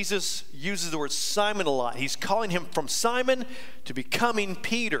why Jesus uses the word Simon a lot. He's calling him from Simon to becoming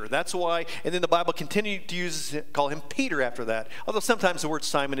Peter. That's why, and then the Bible continued to call him Peter after that. Although sometimes the word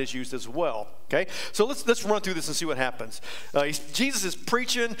Simon is used as well. Okay, so let's run through this and see what happens. Jesus is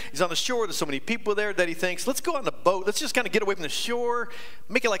preaching. He's on the shore. There's so many people there that he thinks, let's go on the boat. Let's just kind of get away from the shore,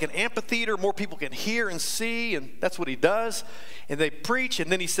 make it like an amphitheater. More people can hear and see, and that's what he does. And they preach,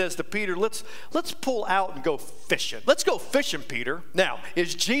 and then he says to Peter, let's pull out and go fishing. Let's go fishing, Peter. Now,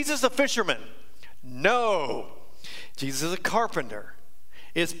 is Jesus a fisherman? No. Jesus is a carpenter.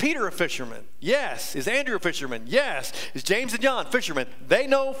 Is Peter a fisherman? Yes. Is Andrew a fisherman? Yes. Is James and John fishermen? They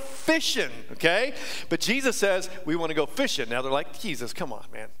know fishing, okay? But Jesus says, we want to go fishing. Now they're like, Jesus, come on,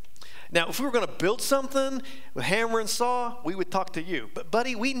 man. Now, if we were going to build something with hammer and saw, we would talk to you. But,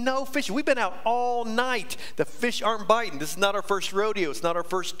 buddy, we know fishing. We've been out all night. The fish aren't biting. This is not our first rodeo. It's not our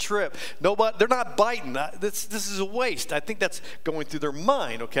first trip. Nobody, they're not biting. This is a waste. I think that's going through their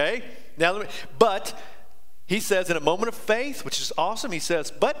mind, okay? Now, but he says in a moment of faith, which is awesome, he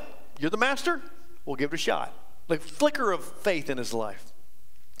says, but you're the master? We'll give it a shot. Like a flicker of faith in his life.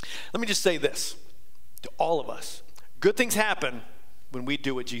 Let me just say this to all of us. Good things happen when we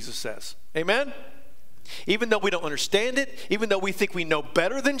do what Jesus says. Amen? Even though we don't understand it, even though we think we know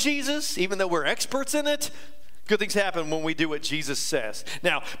better than Jesus, even though we're experts in it, good things happen when we do what Jesus says.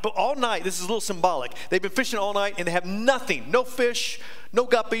 Now, but all night, this is a little symbolic. They've been fishing all night and they have nothing. No fish, no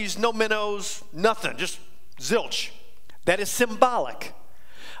guppies, no minnows, nothing. Just zilch. That is symbolic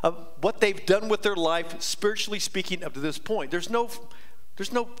of what they've done with their life, spiritually speaking, up to this point. There's no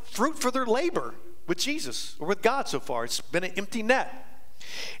fruit for their labor with Jesus or with God so far. It's been an empty net.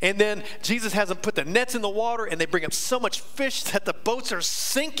 And then Jesus has them put the nets in the water, and they bring up so much fish that the boats are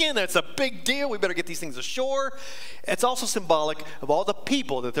sinking. It's a big deal. We better get these things ashore. It's also symbolic of all the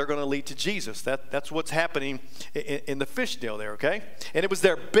people that they're going to lead to Jesus. That's what's happening in the fish deal there, okay? And it was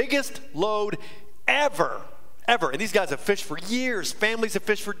their biggest load ever. And these guys have fished for years. Families have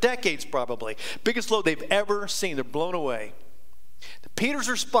fished for decades probably. Biggest load they've ever seen. They're blown away. Peter's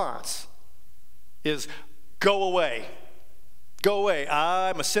response is, go away. Go away.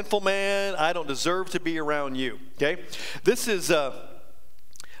 I'm a sinful man. I don't deserve to be around you. Okay? This is,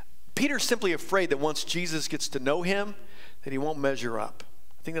 Peter's simply afraid that once Jesus gets to know him, that he won't measure up.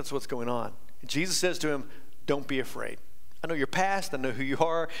 I think that's what's going on. And Jesus says to him, don't be afraid. I know your past. I know who you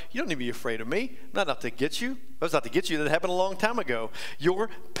are. You don't need to be afraid of me. I'm not out to get you. I was out to get you. That happened a long time ago. Your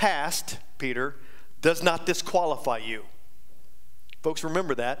past, Peter, does not disqualify you. Folks,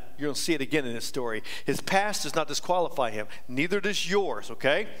 remember that. You're going to see it again in this story. His past does not disqualify him. Neither does yours,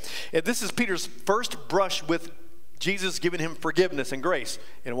 okay? And this is Peter's first brush with Jesus giving him forgiveness and grace,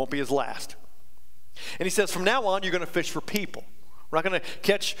 and it won't be his last. And he says, from now on, you're going to fish for people. We're not going to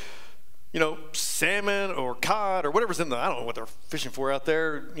catch, salmon or cod or whatever's in I don't know what they're fishing for out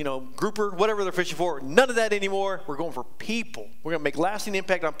there, grouper, whatever they're fishing for. None of that anymore. We're going for people. We're going to make lasting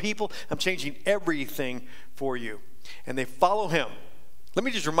impact on people. I'm changing everything for you. And they follow him. Let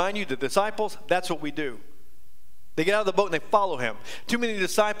me just remind you, the disciples, that's what we do. They get out of the boat and they follow him. Too many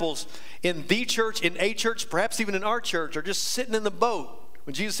disciples in the church, in a church, perhaps even in our church, are just sitting in the boat.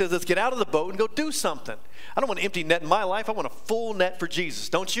 When Jesus says, let's get out of the boat and go do something. I don't want an empty net in my life. I want a full net for Jesus.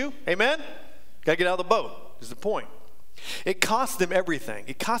 Don't you? Amen? Got to get out of the boat is the point. It cost them everything.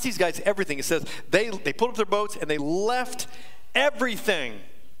 It cost these guys everything. It says they pulled up their boats and they left everything.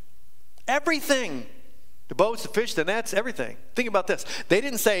 Everything. The boats, the fish, the nets, everything. Think about this. They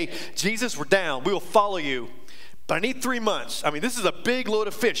didn't say, Jesus, we're down. We will follow you. But I need 3 months. I mean, this is a big load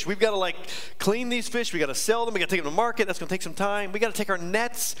of fish. We've got to clean these fish. We got to sell them. We got to take them to market. That's going to take some time. We got to take our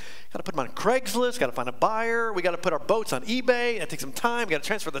nets. Got to put them on Craigslist. Got to find a buyer. We got to put our boats on eBay. That takes some time. We got to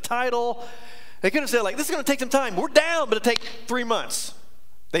transfer the title. They could have said, this is going to take some time. We're down, but it'll take 3 months.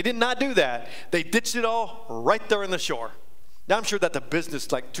 They did not do that. They ditched it all right there on the shore. Now, I'm sure that the business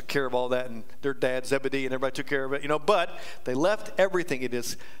took care of all that, and their dad, Zebedee, and everybody took care of it, but they left everything. It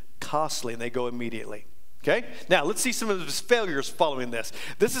is costly, and they go immediately. Okay? Now, let's see some of his failures following this.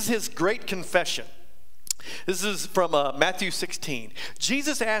 This is his great confession. This is from Matthew 16.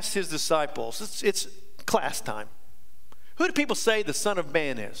 Jesus asked his disciples, it's class time. Who do people say the Son of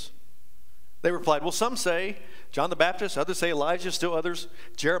Man is? They replied, well, some say John the Baptist, others say Elijah, still others,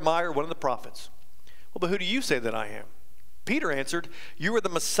 Jeremiah, or one of the prophets. Well, but who do you say that I am? Peter answered, you are the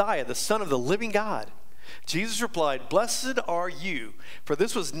Messiah, the Son of the living God. Jesus replied, blessed are you, for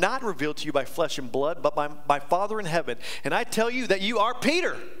this was not revealed to you by flesh and blood, but by my Father in heaven. And I tell you that you are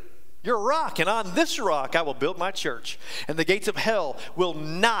Peter. You're a rock, and on this rock I will build my church, and the gates of hell will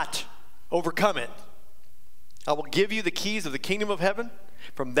not overcome it. I will give you the keys of the kingdom of heaven.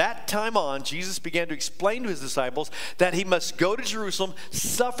 From that time on, Jesus began to explain to his disciples that he must go to Jerusalem,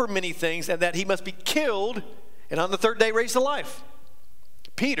 suffer many things, and that he must be killed, and on the third day raised to life.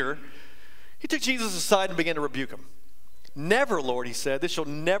 Peter, he took Jesus aside and began to rebuke him. Never, Lord, he said, this shall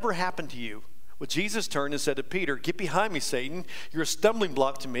never happen to you. Well, Jesus turned and said to Peter, get behind me, Satan. You're a stumbling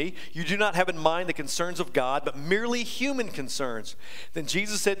block to me. You do not have in mind the concerns of God, but merely human concerns. Then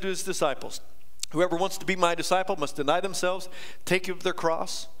Jesus said to his disciples, whoever wants to be my disciple must deny themselves, take up their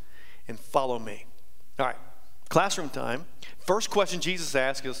cross, and follow me. All right, classroom time. First question Jesus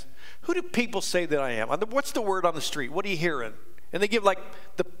asked is, who do people say that I am? What's the word on the street? What are you hearing? And they give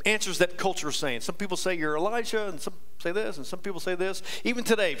the answers that culture is saying. Some people say you're Elijah, and some say this, and some people say this. Even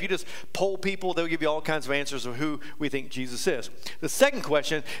today, if you just poll people, they'll give you all kinds of answers of who we think Jesus is. The second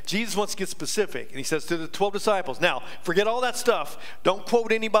question, Jesus wants to get specific. And he says to the 12 disciples, now, forget all that stuff. Don't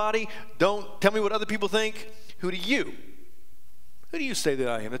quote anybody. Don't tell me what other people think. Who do you say that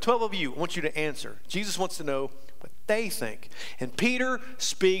I am? The 12 of you, I want you to answer. Jesus wants to know what they think. And Peter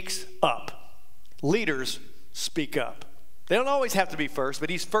speaks up. Leaders speak up. They don't always have to be first, but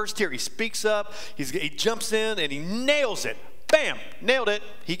he's first here. He speaks up, he jumps in, and he nails it. Bam, nailed it.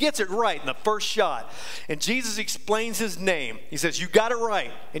 He gets it right in the first shot. And Jesus explains his name. He says, you got it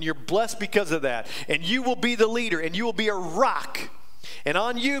right, and you're blessed because of that. And you will be the leader, and you will be a rock. And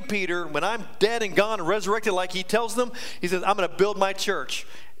on you, Peter, when I'm dead and gone and resurrected like he tells them, he says, I'm going to build my church.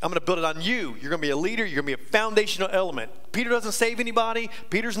 I'm going to build it on you. You're going to be a leader. You're going to be a foundational element. Peter doesn't save anybody.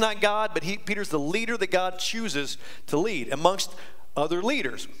 Peter's not God, but Peter's the leader that God chooses to lead amongst other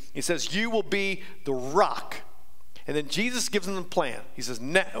leaders. He says, you will be the rock. And then Jesus gives them the plan. He says,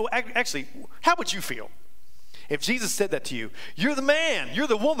 actually, how would you feel if Jesus said that to you? You're the man. You're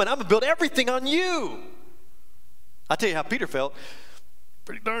the woman. I'm going to build everything on you. I'll tell you how Peter felt.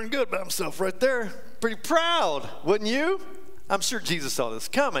 Pretty darn good about himself right there. Pretty proud, wouldn't you? I'm sure Jesus saw this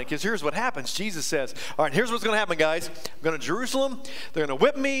coming, because here's what happens. Jesus says, all right, here's what's going to happen, guys. I'm going to Jerusalem. They're going to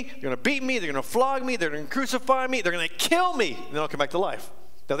whip me. They're going to beat me. They're going to flog me. They're going to crucify me. They're going to kill me. And then I'll come back to life.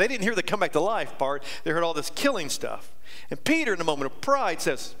 Now, they didn't hear the come back to life part. They heard all this killing stuff. And Peter, in a moment of pride,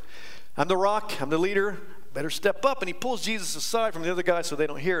 says, I'm the rock. I'm the leader. Better step up. And he pulls Jesus aside from the other guys so they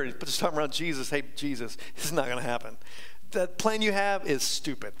don't hear it. He puts his arm around Jesus. Hey, Jesus, this is not going to happen. That plan you have is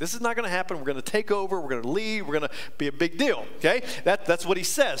stupid. This is not going to happen. We're going to take over. We're going to lead. We're going to be a big deal. Okay? That's what he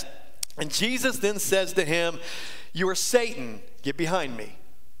says. And Jesus then says to him, you are Satan. Get behind me.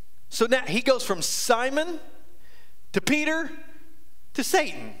 So now he goes from Simon to Peter to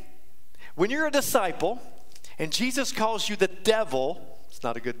Satan. When you're a disciple and Jesus calls you the devil, it's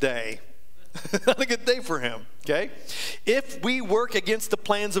not a good day. Not a good day for him, okay? If we work against the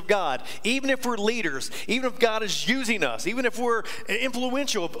plans of God, even if we're leaders, even if God is using us, even if we're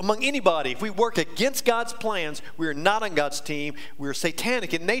influential among anybody, if we work against God's plans, we are not on God's team. We're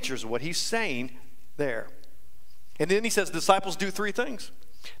satanic in nature is what he's saying there. And then he says disciples do three things.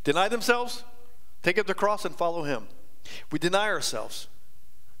 Deny themselves, take up the cross, and follow him. We deny ourselves.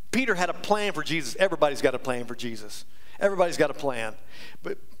 Peter had a plan for Jesus. Everybody's got a plan for Jesus. Everybody's got a plan.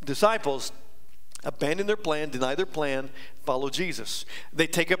 But disciples abandon their plan, deny their plan, follow Jesus. They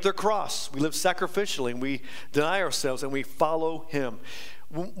take up their cross. We live sacrificially, and we deny ourselves, and we follow him.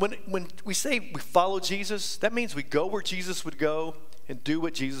 When we say we follow Jesus, that means we go where Jesus would go and do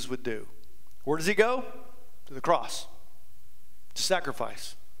what Jesus would do. Where does he go? To the cross. To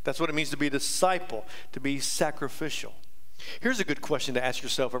sacrifice. That's what it means to be a disciple, to be sacrificial. Here's a good question to ask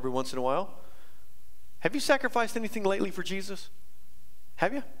yourself every once in a while. Have you sacrificed anything lately for Jesus?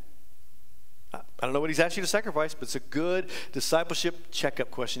 Have you? I don't know what he's asked you to sacrifice, but it's a good discipleship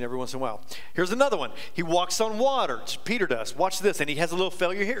checkup question every once in a while. Here's another one. He walks on water. Peter does. Watch this, and he has a little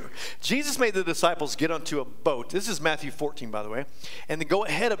failure here. Jesus made the disciples get onto a boat. This is Matthew 14, by the way, and then go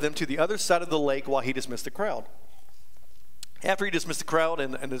ahead of them to the other side of the lake while he dismissed the crowd. After he dismissed the crowd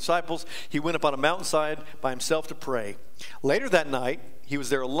and the disciples, he went up on a mountainside by himself to pray. Later that night, he was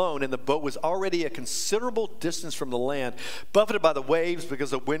there alone, and the boat was already a considerable distance from the land, buffeted by the waves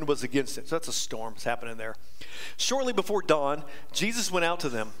because the wind was against it. So that's a storm that's happening there. Shortly before dawn, Jesus went out to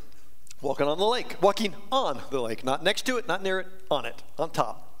them, walking on the lake, not next to it, not near it, on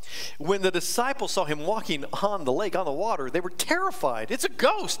top. When the disciples saw him walking on the lake, on the water, they were terrified. "It's a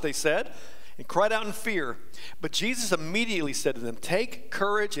ghost," they said, and cried out in fear. But Jesus immediately said to them, "Take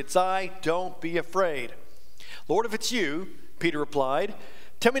courage, it's I, don't be afraid." "Lord, if it's you," Peter replied,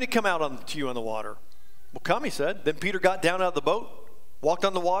 "tell me to come out to you on the water." "Well, come," he said. Then Peter got down out of the boat, walked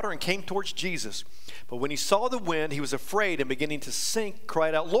on the water, and came towards Jesus. But when he saw the wind, he was afraid, and beginning to sink,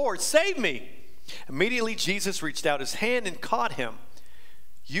 cried out, "Lord, save me!" Immediately Jesus reached out his hand and caught him.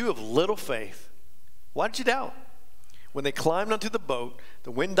 "You of little faith, why did you doubt?" When they climbed onto the boat,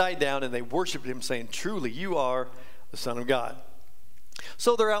 the wind died down, and they worshiped him, saying, "Truly, you are the Son of God."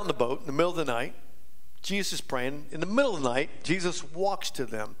 So they're out in the boat in the middle of the night. Jesus is praying. In the middle of the night, Jesus walks to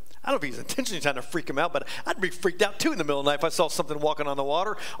them. I don't know if he's intentionally trying to freak them out, but I'd be freaked out too in the middle of the night if I saw something walking on the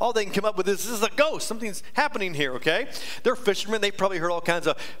water. All they can come up with is, "This is a ghost. Something's happening here," okay? They're fishermen. They probably heard all kinds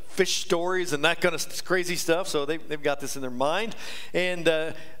of fish stories and that kind of crazy stuff, so they've got this in their mind. And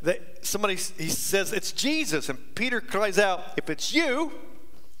he says, "It's Jesus." And Peter cries out, "If it's you,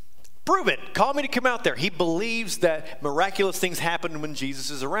 prove it. Call me to come out there." He believes that miraculous things happen when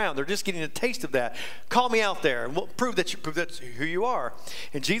Jesus is around. They're just getting a taste of that. "Call me out there, and we'll prove that's who you are."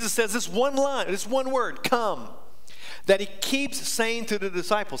 And Jesus says this one line, this one word, "come," that he keeps saying to the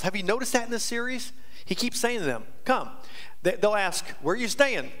disciples. Have you noticed that in this series? He keeps saying to them, "Come." They'll ask, "Where are you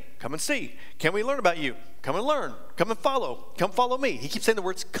staying?" "Come and see." "Can we learn about you?" "Come and learn." "Come and follow." "Come follow me." He keeps saying the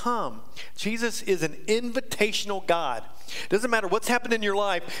words "come." Jesus is an invitational God. Doesn't matter what's happened in your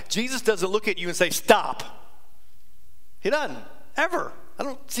life, Jesus doesn't look at you and say, "Stop." He doesn't, ever.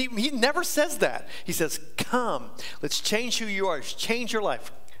 He never says that. He says, "Come. Let's change who you are. Let's change your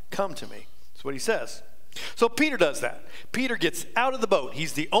life. Come to me." That's what he says. So Peter does that. Peter gets out of the boat.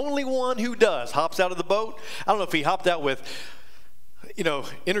 He's the only one who does. Hops out of the boat. I don't know if he hopped out with,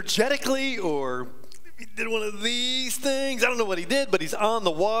 energetically, or he did one of these things. I don't know what he did, but he's on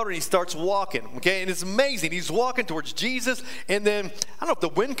the water and he starts walking, okay? And it's amazing. He's walking towards Jesus, and then, I don't know if the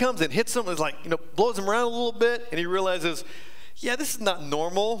wind comes and hits him, it's like, blows him around a little bit, and he realizes, yeah, this is not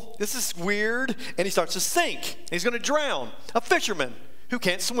normal. This is weird, and he starts to sink. He's going to drown. A fisherman who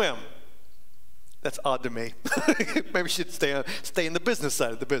can't swim. That's odd to me. Maybe we should stay in the business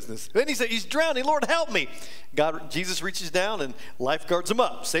side of the business. Then he said, "He's drowning. Lord, help me." Jesus reaches down and lifeguards him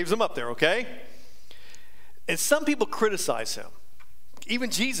up, saves him up there, okay? And some people criticize him. Even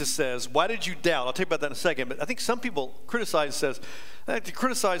Jesus says, "Why did you doubt?" I'll tell you about that in a second. But I think some people criticize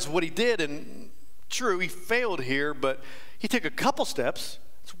what he did. And true, he failed here, but he took a couple steps.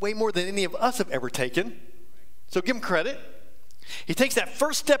 It's way more than any of us have ever taken. So give him credit. He takes that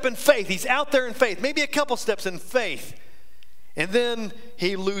first step in faith. He's out there in faith, maybe a couple steps in faith. And then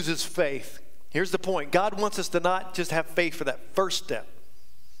he loses faith. Here's the point. God wants us to not just have faith for that first step,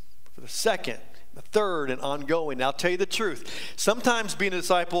 but for the second, the third, and ongoing. Now, I'll tell you the truth. Sometimes being a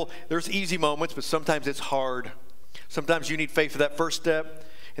disciple, there's easy moments, but sometimes it's hard. Sometimes you need faith for that first step,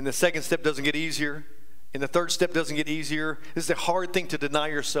 and the second step doesn't get easier. And the third step doesn't get easier. This is a hard thing to deny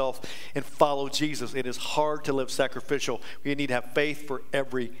yourself and follow Jesus. It is hard to live sacrificial. We need to have faith for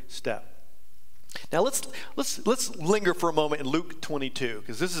every step. Now let's linger for a moment in Luke 22,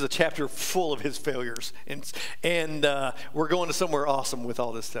 because this is a chapter full of his failures, and we're going to somewhere awesome with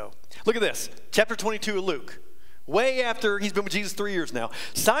all this though. Look at this, chapter 22 of Luke. Way after he's been with Jesus 3 years now.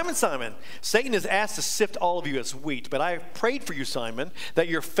 "Simon, Simon, Satan has asked to sift all of you as wheat, but I have prayed for you, Simon, that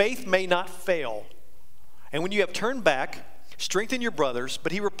your faith may not fail. And when you have turned back, strengthen your brothers."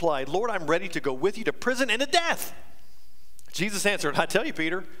 But he replied, "Lord, I'm ready to go with you to prison and to death." Jesus answered, "I tell you,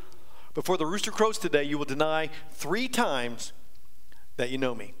 Peter, before the rooster crows today, you will deny 3 times that you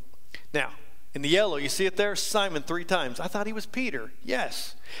know me." Now, in the yellow, you see it there? Simon 3 times. I thought he was Peter.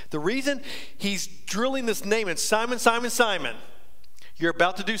 Yes. The reason he's drilling this name in Simon, Simon, Simon, you're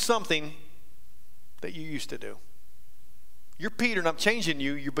about to do something that you used to do. You're Peter, and I'm changing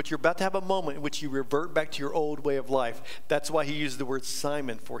you, but you're about to have a moment in which you revert back to your old way of life. That's why he used the word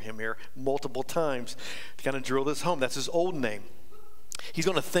Simon for him here multiple times to kind of drill this home. That's his old name. He's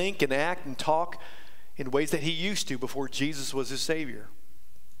going to think and act and talk in ways that he used to before Jesus was his Savior.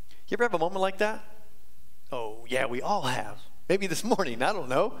 You ever have a moment like that? Oh, yeah, we all have. Maybe this morning, I don't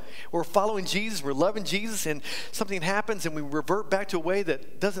know. We're following Jesus, we're loving Jesus, and something happens and we revert back to a way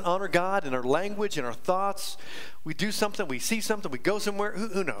that doesn't honor God in our language and our thoughts. We do something, we see something, we go somewhere.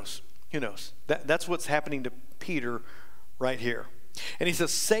 Who knows? Who knows? That's what's happening to Peter right here. And he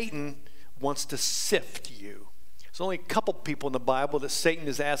says, Satan wants to sift you. There's only a couple people in the Bible that Satan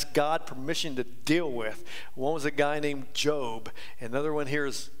has asked God permission to deal with. One was a guy named Job. Another one here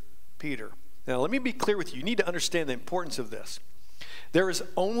is Peter. Now, let me be clear with you. You need to understand the importance of this. There is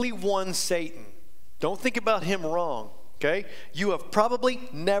only one Satan. Don't think about him wrong, okay? You have probably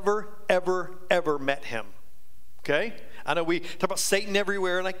never, ever, ever met him, okay? I know we talk about Satan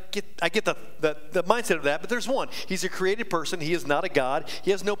everywhere, and I get the mindset of that, but there's one. He's a created person. He is not a God.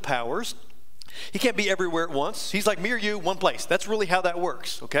 He has no powers. He can't be everywhere at once. He's like me or you, one place. That's really how that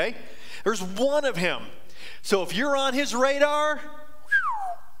works, okay? There's one of him. So if you're on his radar,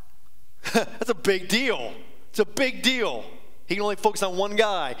 that's a big deal. It's a big deal. He can only focus on one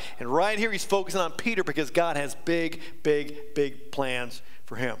guy. And right here, he's focusing on Peter because God has big, big, big plans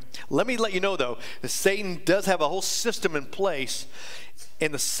for him. Let me let you know, though, that Satan does have a whole system in place.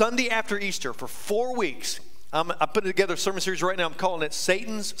 And the Sunday after Easter, for 4 weeks, I'm putting together a sermon series right now. I'm calling it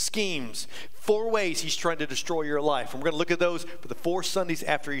Satan's Schemes. 4 ways he's trying to destroy your life. And we're going to look at those for the 4 Sundays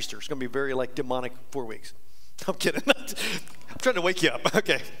after Easter. It's going to be very demonic 4 weeks. I'm kidding. I'm trying to wake you up.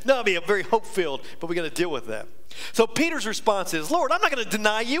 Okay. No, I'll be very hope-filled, but we got to deal with that. So Peter's response is, Lord, I'm not going to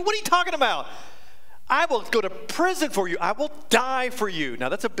deny you. What are you talking about? I will go to prison for you. I will die for you. Now,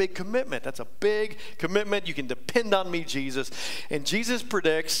 that's a big commitment. That's a big commitment. You can depend on me, Jesus. And Jesus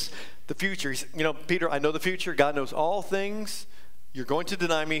predicts the future. He's, Peter, I know the future. God knows all things. You're going to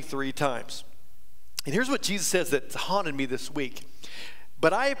deny me 3 times. And here's what Jesus says that's haunted me this week.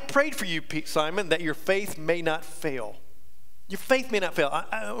 But I have prayed for you, Simon, that your faith may not fail. Your faith may not fail.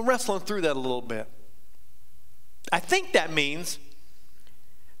 I'm wrestling through that a little bit. I think that means,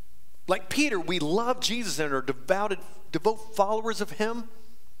 like Peter, we love Jesus and are devout followers of him,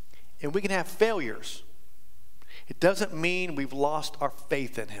 and we can have failures. It doesn't mean we've lost our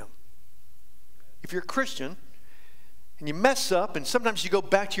faith in him. If you're a Christian and you mess up and sometimes you go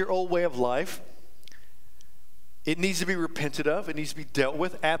back to your old way of life, it needs to be repented of. It needs to be dealt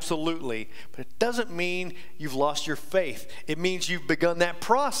with, absolutely. But it doesn't mean you've lost your faith. It means you've begun that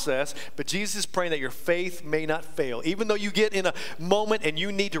process, but Jesus is praying that your faith may not fail. Even though you get in a moment and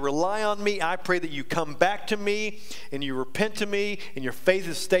you need to rely on me, I pray that you come back to me and you repent to me and your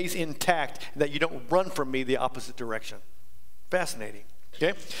faith stays intact and that you don't run from me the opposite direction. Fascinating.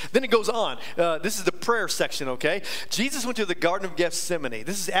 Okay? Then it goes on. This is the prayer section, okay? Jesus went to the Garden of Gethsemane.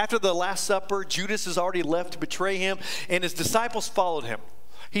 This is after the Last Supper. Judas has already left to betray him, and his disciples followed him.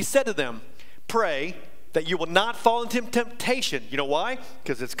 He said to them, pray that you will not fall into temptation. You know why?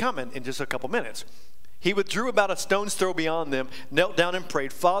 Because it's coming in just a couple minutes. He withdrew about a stone's throw beyond them, knelt down and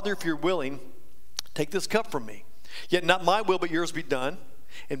prayed, Father, if you're willing, take this cup from me. Yet not my will, but yours be done.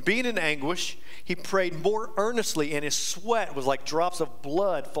 And being in anguish, he prayed more earnestly, and his sweat was like drops of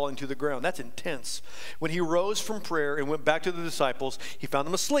blood falling to the ground. That's intense. When he rose from prayer and went back to the disciples, he found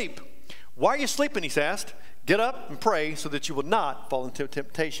them asleep. Why are you sleeping, he asked. Get up and pray so that you will not fall into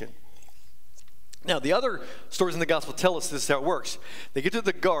temptation. Now, the other stories in the gospel tell us this is how it works. They get to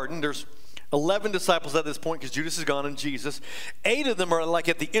the garden. There's 11 disciples at this point because Judas is gone and Jesus. 8 of them are like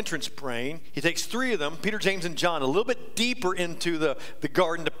at the entrance praying. He takes 3 of them, Peter, James, and John, a little bit deeper into the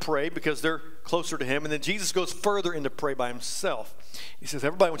garden to pray because they're closer to him. And then Jesus goes further into pray by himself. He says,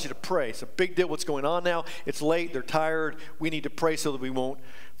 everybody wants you to pray. It's a big deal what's going on now. It's late. They're tired. We need to pray so that we won't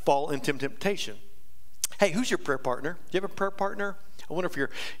fall into temptation. Hey, who's your prayer partner? Do you have a prayer partner? I wonder if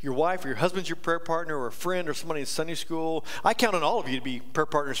your wife or your husband's your prayer partner or a friend or somebody in Sunday school. I count on all of you to be prayer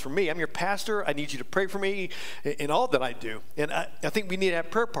partners for me. I'm your pastor. I need you to pray for me in all that I do. And I think we need to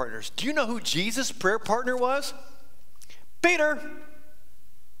have prayer partners. Do you know who Jesus' prayer partner was? Peter.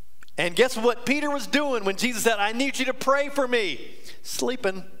 And guess what Peter was doing when Jesus said, I need you to pray for me?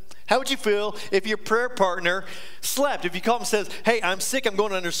 Sleeping. How would you feel if your prayer partner slept? If you call him and says, hey, I'm sick, I'm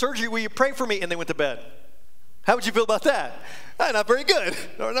going under surgery, will you pray for me? And they went to bed. How would you feel about that? Not very good.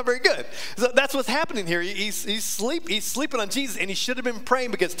 Or not very good. So that's what's happening here. He's sleeping on Jesus, and he should have been praying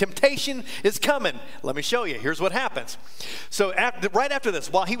because temptation is coming. Let me show you. Here's what happens. So right after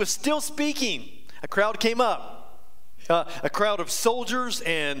this, while he was still speaking, a crowd came up. A crowd of soldiers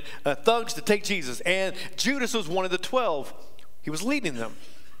and thugs to take Jesus. And Judas was one of the 12. He was leading them.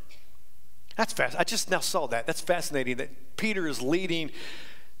 That's fast. I just now saw that. That's fascinating that Peter is leading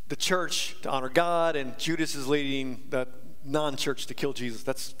the church to honor God, and Judas is leading the non-church to kill Jesus.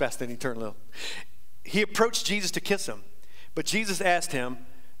 That's a fascinating turn, though. he approached Jesus to kiss him. But Jesus asked him,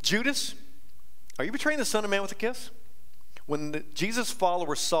 Judas, are you betraying the Son of Man with a kiss? When Jesus'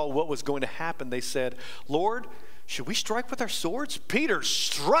 followers saw what was going to happen, they said, Lord, should we strike with our swords? Peter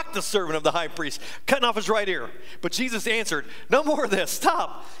struck the servant of the high priest, cutting off his right ear. But Jesus answered, no more of this,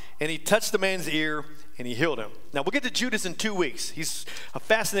 stop. And he touched the man's ear and he healed him. Now, we'll get to Judas in 2 weeks. He's a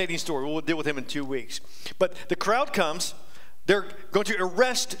fascinating story. We'll deal with him in 2 weeks. But the crowd comes. They're going to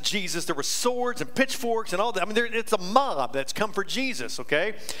arrest Jesus. There were swords and pitchforks and all that. I mean, it's a mob that's come for Jesus,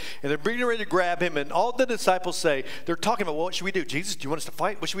 okay? And they're being ready to grab him. And all the disciples say, they're talking about, well, what should we do? Jesus, do you want us to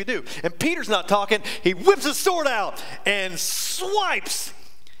fight? What should we do? And Peter's not talking. He whips his sword out and swipes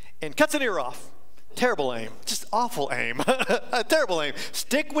and cuts an ear off. Terrible aim. Just awful aim. Terrible aim.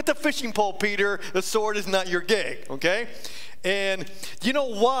 Stick with the fishing pole, Peter. The sword is not your gig, okay? And you know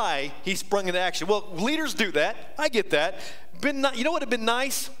why he sprung into action? Well, leaders do that. I get that. You know what would have been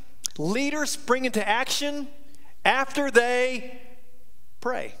nice? Leaders spring into action after they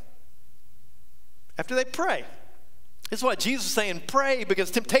pray. After they pray. This is why Jesus is saying pray,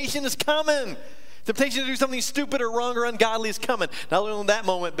 because temptation is coming. Temptation to do something stupid or wrong or ungodly is coming. Not only in that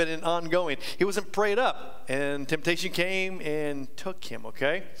moment, but in ongoing. He wasn't prayed up, and temptation came and took him,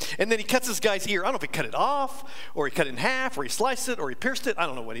 okay? And then he cuts this guy's ear. I don't know if he cut it off, or he cut it in half, or he sliced it, or he pierced it. I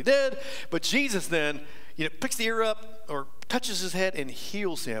don't know what he did. But Jesus then, picks the ear up or touches his head and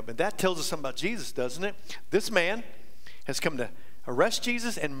heals him. And that tells us something about Jesus, doesn't it? This man has come to arrest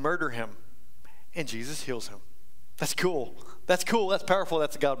Jesus and murder him, and Jesus heals him. That's cool. That's cool. That's powerful.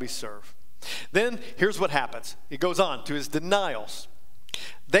 That's the God we serve. Then here's what happens. It goes on to his denials.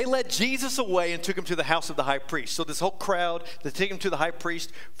 They led Jesus away and took him to the house of the high priest. So this whole crowd, they take him to the high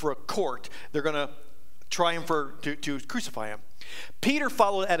priest for a court. They're going to try him to crucify him. Peter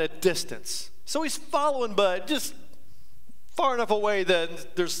followed at a distance. So he's following, but just far enough away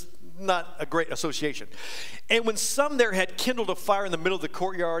that there's not a great association. And when some there had kindled a fire in the middle of the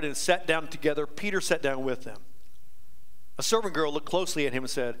courtyard and sat down together, Peter sat down with them. A servant girl looked closely at him and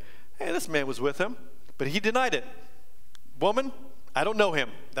said, hey, this man was with him. But he denied it. Woman, I don't know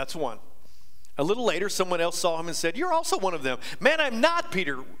him. That's one. A little later, someone else saw him and said, you're also one of them. Man, I'm not,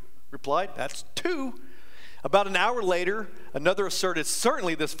 Peter replied. That's two. About an hour later, another asserted,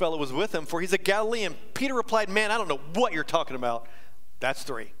 certainly this fellow was with him, for he's a Galilean. Peter replied, man, I don't know what you're talking about. That's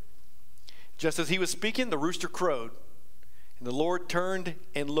three. Just as he was speaking, the rooster crowed. And the Lord turned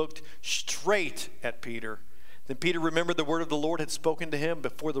and looked straight at Peter. Then Peter remembered the word of the Lord had spoken to him,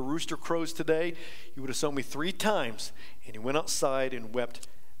 before the rooster crows today, you would have sown me 3 times. And he went outside and wept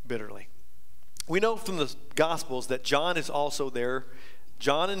bitterly. We know from the Gospels that John is also there.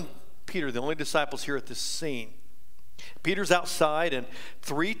 John and Peter, the only disciples here at this scene. Peter's outside, and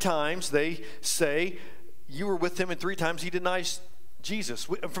 3 times they say, you were with him, and 3 times he denies Jesus.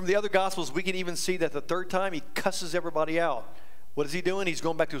 From the other Gospels, we can even see that the 3rd time he cusses everybody out. What is he doing? He's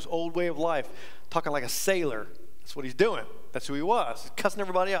going back to his old way of life, talking like a sailor. That's what he's doing. That's who he was. He's cussing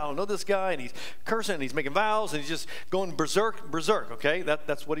everybody out. I don't know this guy, and he's cursing, and he's making vows, and he's just going berserk, okay?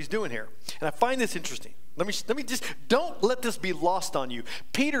 That's what he's doing here. And I find this interesting. Let me just, don't let this be lost on you.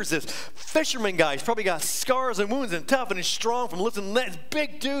 Peter's this fisherman guy. He's probably got scars and wounds and tough, and he's strong from lifting nets.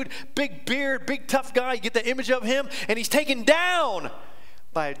 Big dude, big beard, big tough guy. You get that image of him, and he's taken down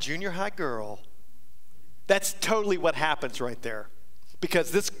by a junior high girl. That's totally what happens right there.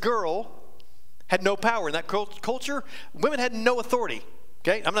 Because this girl had no power. In that culture, women had no authority.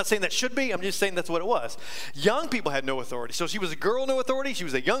 Okay? I'm not saying that should be. I'm just saying that's what it was. Young people had no authority. So she was a girl, no authority. She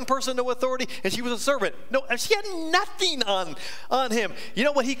was a young person, no authority. And she was a servant. No, she had nothing on him. You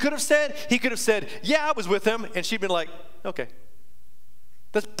know what he could have said? He could have said, yeah, I was with him. And she'd been like, okay.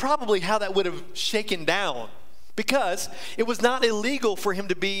 That's probably how that would have shaken down. Because it was not illegal for him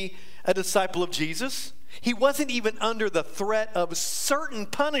to be a disciple of Jesus. He wasn't even under the threat of certain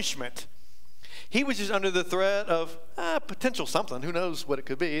punishment. He was just under the threat of potential something. Who knows what it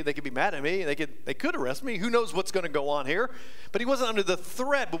could be? They could be mad at me. They could arrest me. Who knows what's going to go on here? But he wasn't under the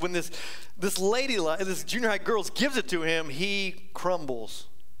threat. But when this lady, this junior high girl gives it to him, he crumbles.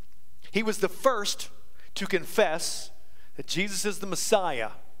 He was the first to confess that Jesus is the Messiah.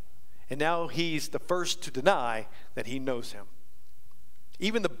 And now he's the first to deny that he knows him.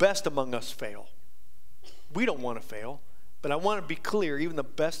 Even the best among us fail. We don't want to fail. But I want to be clear, even the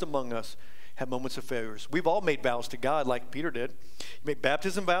best among us have moments of failures. We've all made vows to God like Peter did. You make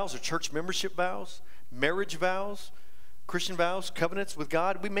baptism vows or church membership vows, marriage vows, Christian vows, covenants with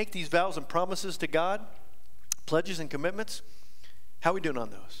God. We make these vows and promises to God, pledges and commitments. How are we doing on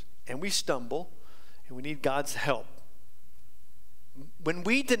those? And we stumble, and we need God's help. When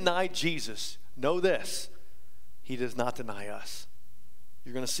we deny Jesus, know this, he does not deny us.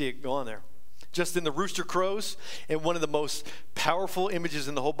 You're going to see it go on there. just in the rooster crows. And one of the most powerful images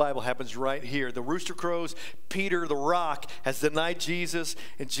in the whole Bible happens right here. The rooster crows, Peter, the rock, has denied Jesus,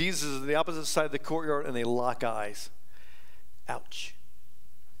 and Jesus is on the opposite side of the courtyard, and they lock eyes. Ouch.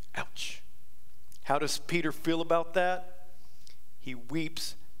 Ouch. How does Peter feel about that? He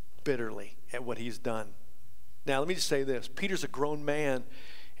weeps bitterly at what he's done. Now, let me just say this. Peter's a grown man,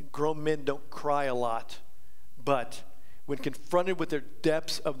 and grown men don't cry a lot. But when confronted with the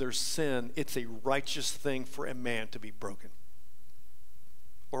depths of their sin, it's a righteous thing for a man to be broken.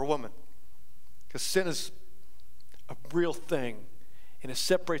 Or a woman. Because sin is a real thing, and it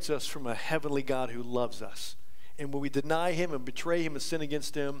separates us from a heavenly God who loves us. And when we deny him and betray him and sin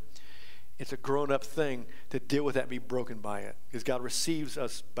against him, it's a grown-up thing to deal with that and be broken by it, because God receives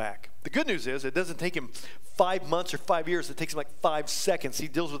us back. The good news is it doesn't take him 5 months or 5 years. It takes him like 5 seconds. He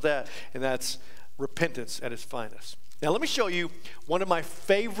deals with that, and that's repentance at its finest. Now, let me show you one of my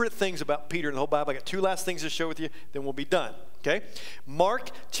favorite things about Peter in the whole Bible. I got 2 last things to share with you, then we'll be done. Okay?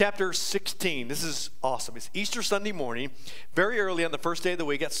 Mark chapter 16. This is awesome. It's Easter Sunday morning, very early on the first day of the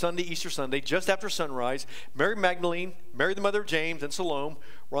week. At Sunday, Easter Sunday, just after sunrise. Mary Magdalene, Mary the mother of James, and Salome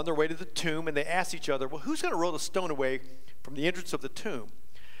were on their way to the tomb, and they asked each other, well, who's going to roll the stone away from the entrance of the tomb?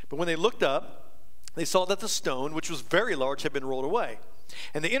 But when they looked up, they saw that the stone, which was very large, had been rolled away.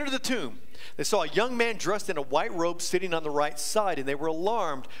 And they entered the tomb. They saw a young man dressed in a white robe sitting on the right side, and they were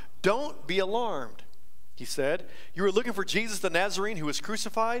alarmed. Don't be alarmed, he said. You were looking for Jesus the Nazarene who was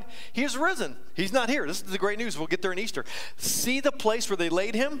crucified? He is risen. He's not here. This is the great news. We'll get there in Easter. See the place where they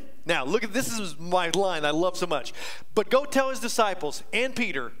laid him? Now, look at this. This is my line I love so much. But go tell his disciples and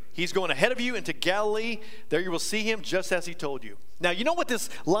Peter, he's going ahead of you into Galilee. There you will see him just as he told you. Now, you know what this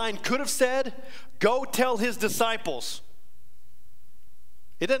line could have said? Go tell his disciples.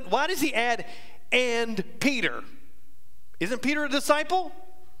 It doesn't. Why does he add, and Peter? Isn't Peter a disciple?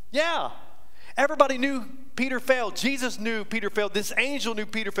 Yeah. Everybody knew Peter failed. Jesus knew Peter failed. This angel knew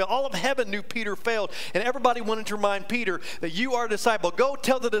Peter failed. All of heaven knew Peter failed. And everybody wanted to remind Peter that you are a disciple. Go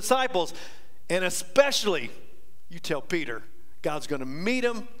tell the disciples, and especially you tell Peter, God's going to meet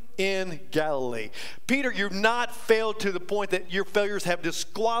him in Galilee. Peter, you've not failed to the point that your failures have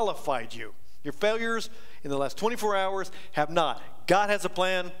disqualified you. Your failures in the last 24 hours have not. God has a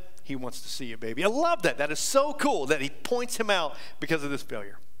plan. He wants to see you, baby. I love that. That is so cool that he points him out because of this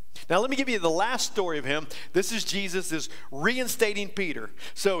failure. Now, let me give you the last story of him. This is Jesus is reinstating Peter.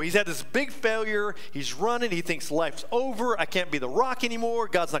 So he's had this big failure. He's running. He thinks life's over. I can't be the rock anymore.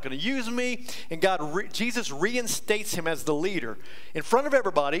 God's not going to use me. And Jesus reinstates him as the leader in front of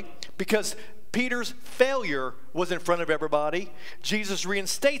everybody, because Peter's failure was in front of everybody. Jesus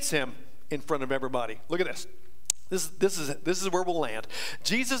reinstates him in front of everybody. Look at this. This is where we'll land.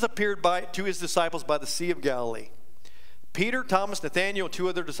 Jesus appeared to his disciples by the Sea of Galilee. Peter, Thomas, Nathanael, and 2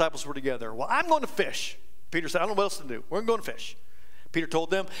 other disciples were together. Well, I'm going to fish. Peter said, I don't know what else to do. We're going to fish. Peter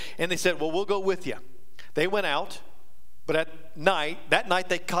told them, and they said, well, we'll go with you. They went out, but that night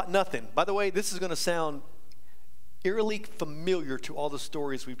they caught nothing. By the way, this is going to sound eerily familiar to all the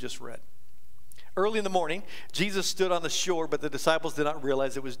stories we've just read. Early in the morning, Jesus stood on the shore, but the disciples did not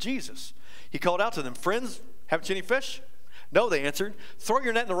realize it was Jesus. He called out to them, friends, haven't you any fish? No, they answered. Throw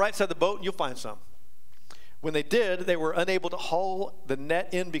your net in the right side of the boat and you'll find some. When they did, they were unable to haul the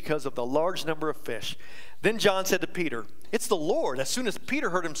net in because of the large number of fish. Then John said to Peter, it's the Lord. As soon as Peter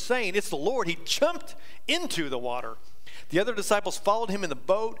heard him saying, it's the Lord, he jumped into the water. The other disciples followed him in the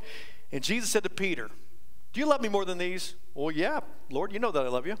boat, and Jesus said to Peter, do you love me more than these? Well, yeah, Lord, you know that I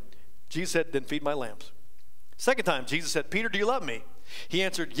love you. Jesus said, then feed my lambs. Second time, Jesus said, Peter, do you love me? He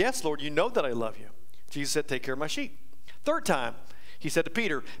answered, yes, Lord, you know that I love you. Jesus said, take care of my sheep. Third time, he said to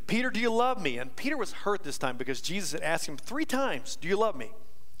Peter, Peter, do you love me? And Peter was hurt this time because Jesus had asked him 3 times, do you love me?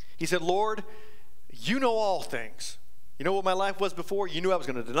 He said, Lord, you know all things. You know what my life was before? You knew I was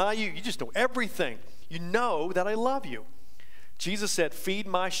going to deny you. You just know everything. You know that I love you. Jesus said, feed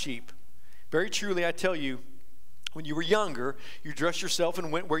my sheep. Very truly, I tell you, when you were younger, you dressed yourself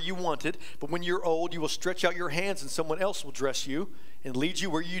and went where you wanted. But when you're old, you will stretch out your hands and someone else will dress you and lead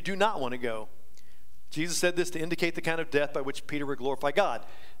you where you do not want to go. Jesus said this to indicate the kind of death by which Peter would glorify God.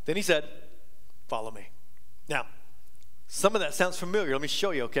 Then he said, follow me. Now, some of that sounds familiar. Let me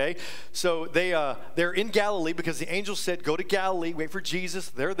show you, okay? So they're in Galilee because the angel said, go to Galilee, wait for Jesus.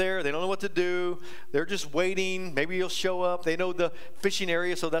 They're there. They don't know what to do. They're just waiting. Maybe he'll show up. They know the fishing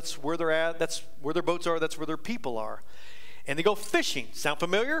area, so that's where they're at. That's where their boats are. That's where their people are. And they go fishing. Sound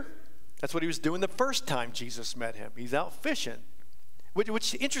familiar? That's what he was doing the first time Jesus met him. He's out fishing.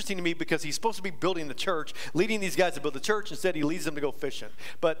 Which is interesting to me because he's supposed to be building the church, leading these guys to build the church. Instead, he leads them to go fishing.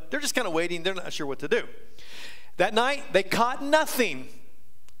 But they're just kind of waiting. They're not sure what to do. That night, they caught nothing.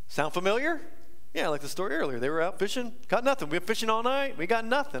 Sound familiar? Yeah, like the story earlier. They were out fishing, got nothing. We were fishing all night. We got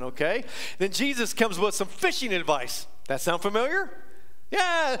nothing, okay? Then Jesus comes with some fishing advice. That sound familiar?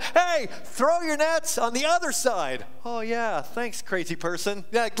 Yeah, hey, throw your nets on the other side. Oh, yeah, thanks, crazy person.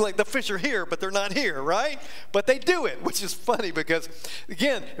 Yeah, like the fish are here, but they're not here, right? But they do it, which is funny because,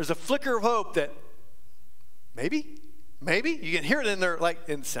 again, there's a flicker of hope that maybe you can hear it in there, like,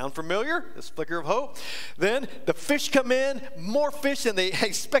 and sound familiar, this flicker of hope. Then the fish come in, more fish than they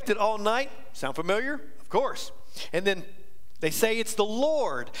expected all night. Sound familiar? Of course. And then they say it's the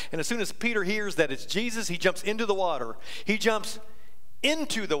Lord. And as soon as Peter hears that it's Jesus, he jumps into the water. He jumps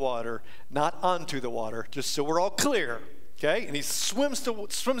into the water, not onto the water, just so we're all clear. Okay? And he swims to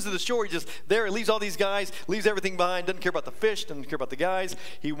the shore. He just there, he leaves all these guys, leaves everything behind, doesn't care about the fish, doesn't care about the guys.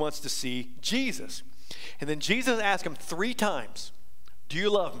 He wants to see Jesus. And then Jesus asked him 3 times, do you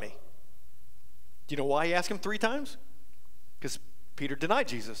love me? Do you know why he asked him 3 times? Because Peter denied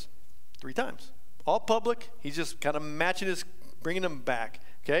Jesus 3 times. All public. He's just kind of bringing him back.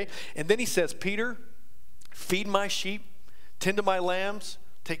 Okay? And then he says, Peter, feed my sheep, tend to my lambs,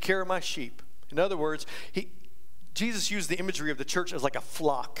 take care of my sheep. In other words, Jesus used the imagery of the church as like a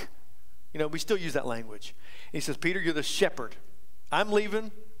flock. You know, we still use that language. And he says, Peter, you're the shepherd. I'm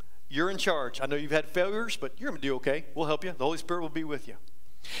leaving. You're in charge. I know you've had failures, but you're going to do okay. We'll help you. The Holy Spirit will be with you.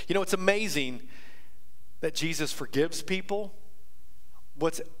 You know, it's amazing that Jesus forgives people.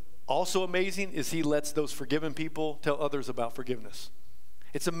 What's also amazing is he lets those forgiven people tell others about forgiveness.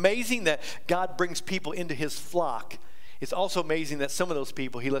 It's amazing that God brings people into his flock. It's also amazing that some of those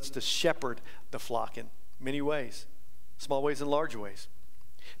people he lets to shepherd the flock in many ways, small ways and large ways.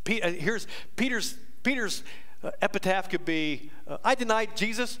 Here's Peter's epitaph could be, I denied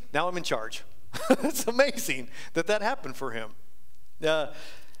Jesus, now I'm in charge. It's amazing that happened for him.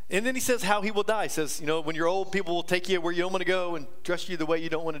 And then he says how he will die. He says, you know, when you're old, people will take you where you don't want to go and dress you the way you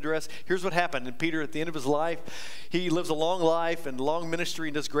don't want to dress. Here's what happened. And Peter, at the end of his life, he lives a long life and long ministry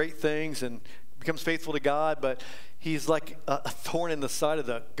and does great things and becomes faithful to God, but he's like a thorn in the side of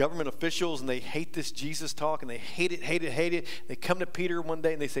the government officials, and they hate this Jesus talk, and they hate it. They come to Peter one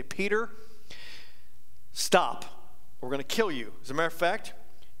day and they say, Peter, stop. We're going to kill you. As a matter of fact,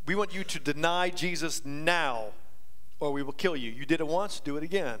 we want you to deny Jesus now, or we will kill you. You did it once, do it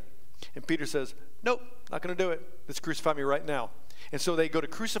again. And Peter says, nope, not going to do it. Let's crucify me right now. And so they go to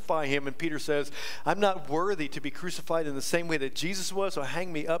crucify him, and Peter says, I'm not worthy to be crucified in the same way that Jesus was, so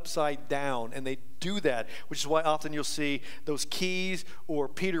hang me upside down. And they do that, which is why often you'll see those keys or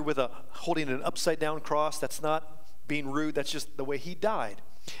Peter holding an upside down cross. That's not being rude. That's just the way he died.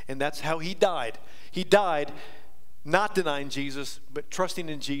 And that's how he died. He died not denying Jesus, but trusting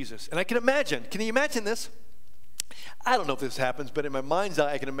in Jesus. And I can you imagine this? I don't know if this happens, but in my mind's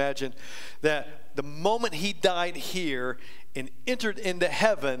eye, I can imagine that the moment he died here and entered into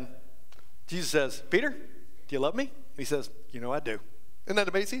heaven, Jesus says, Peter, do you love me? And he says, you know I do. Isn't that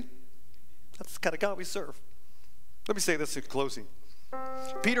amazing? That's the kind of God we serve. Let me say this in closing.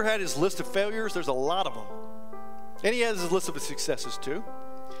 Peter had his list of failures. There's a lot of them. And he has his list of his successes too.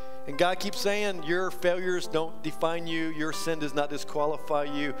 And God keeps saying, your failures don't define you. Your sin does not disqualify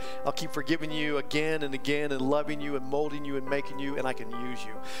you. I'll keep forgiving you again and again and loving you and molding you and making you, and I can use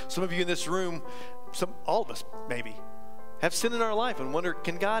you. Some of you in this room, all of us maybe, have sin in our life and wonder,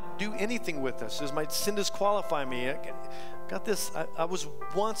 can God do anything with us? Does my sin disqualify me? I was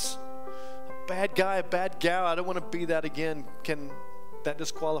once a bad guy, a bad gal. I don't want to be that again. Can that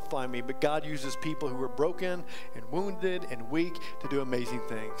disqualify me? But God uses people who are broken and wounded and weak to do amazing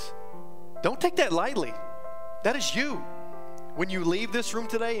things. Don't take that lightly. That is you. When you leave this room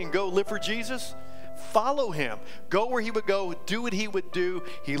today and go live for Jesus, follow him. Go where he would go. Do what he would do.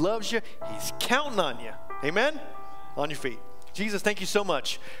 He loves you. He's counting on you. Amen? On your feet. Jesus, thank you so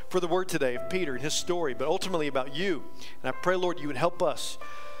much for the word today of Peter and his story, but ultimately about you. And I pray, Lord, you would help us,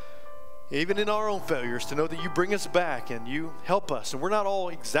 even in our own failures, to know that you bring us back and you help us. And we're not all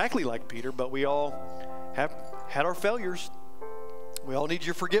exactly like Peter, but we all have had our failures. We all need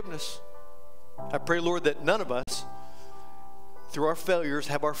your forgiveness. I pray, Lord, that none of us, through our failures,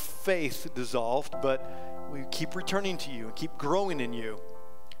 have our faith dissolved, but we keep returning to you and keep growing in you.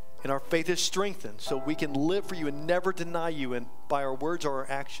 And our faith is strengthened so we can live for you and never deny you and by our words or our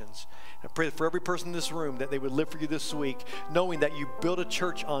actions. I pray that for every person in this room that they would live for you this week, knowing that you build a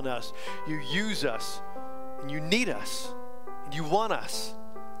church on us, you use us, and you need us, and you want us.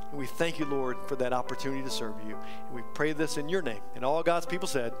 And we thank you, Lord, for that opportunity to serve you. And we pray this in your name. And all God's people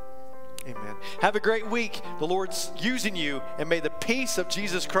said, amen. Have a great week. The Lord's using you, and may the peace of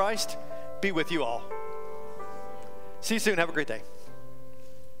Jesus Christ be with you all. See you soon. Have a great day.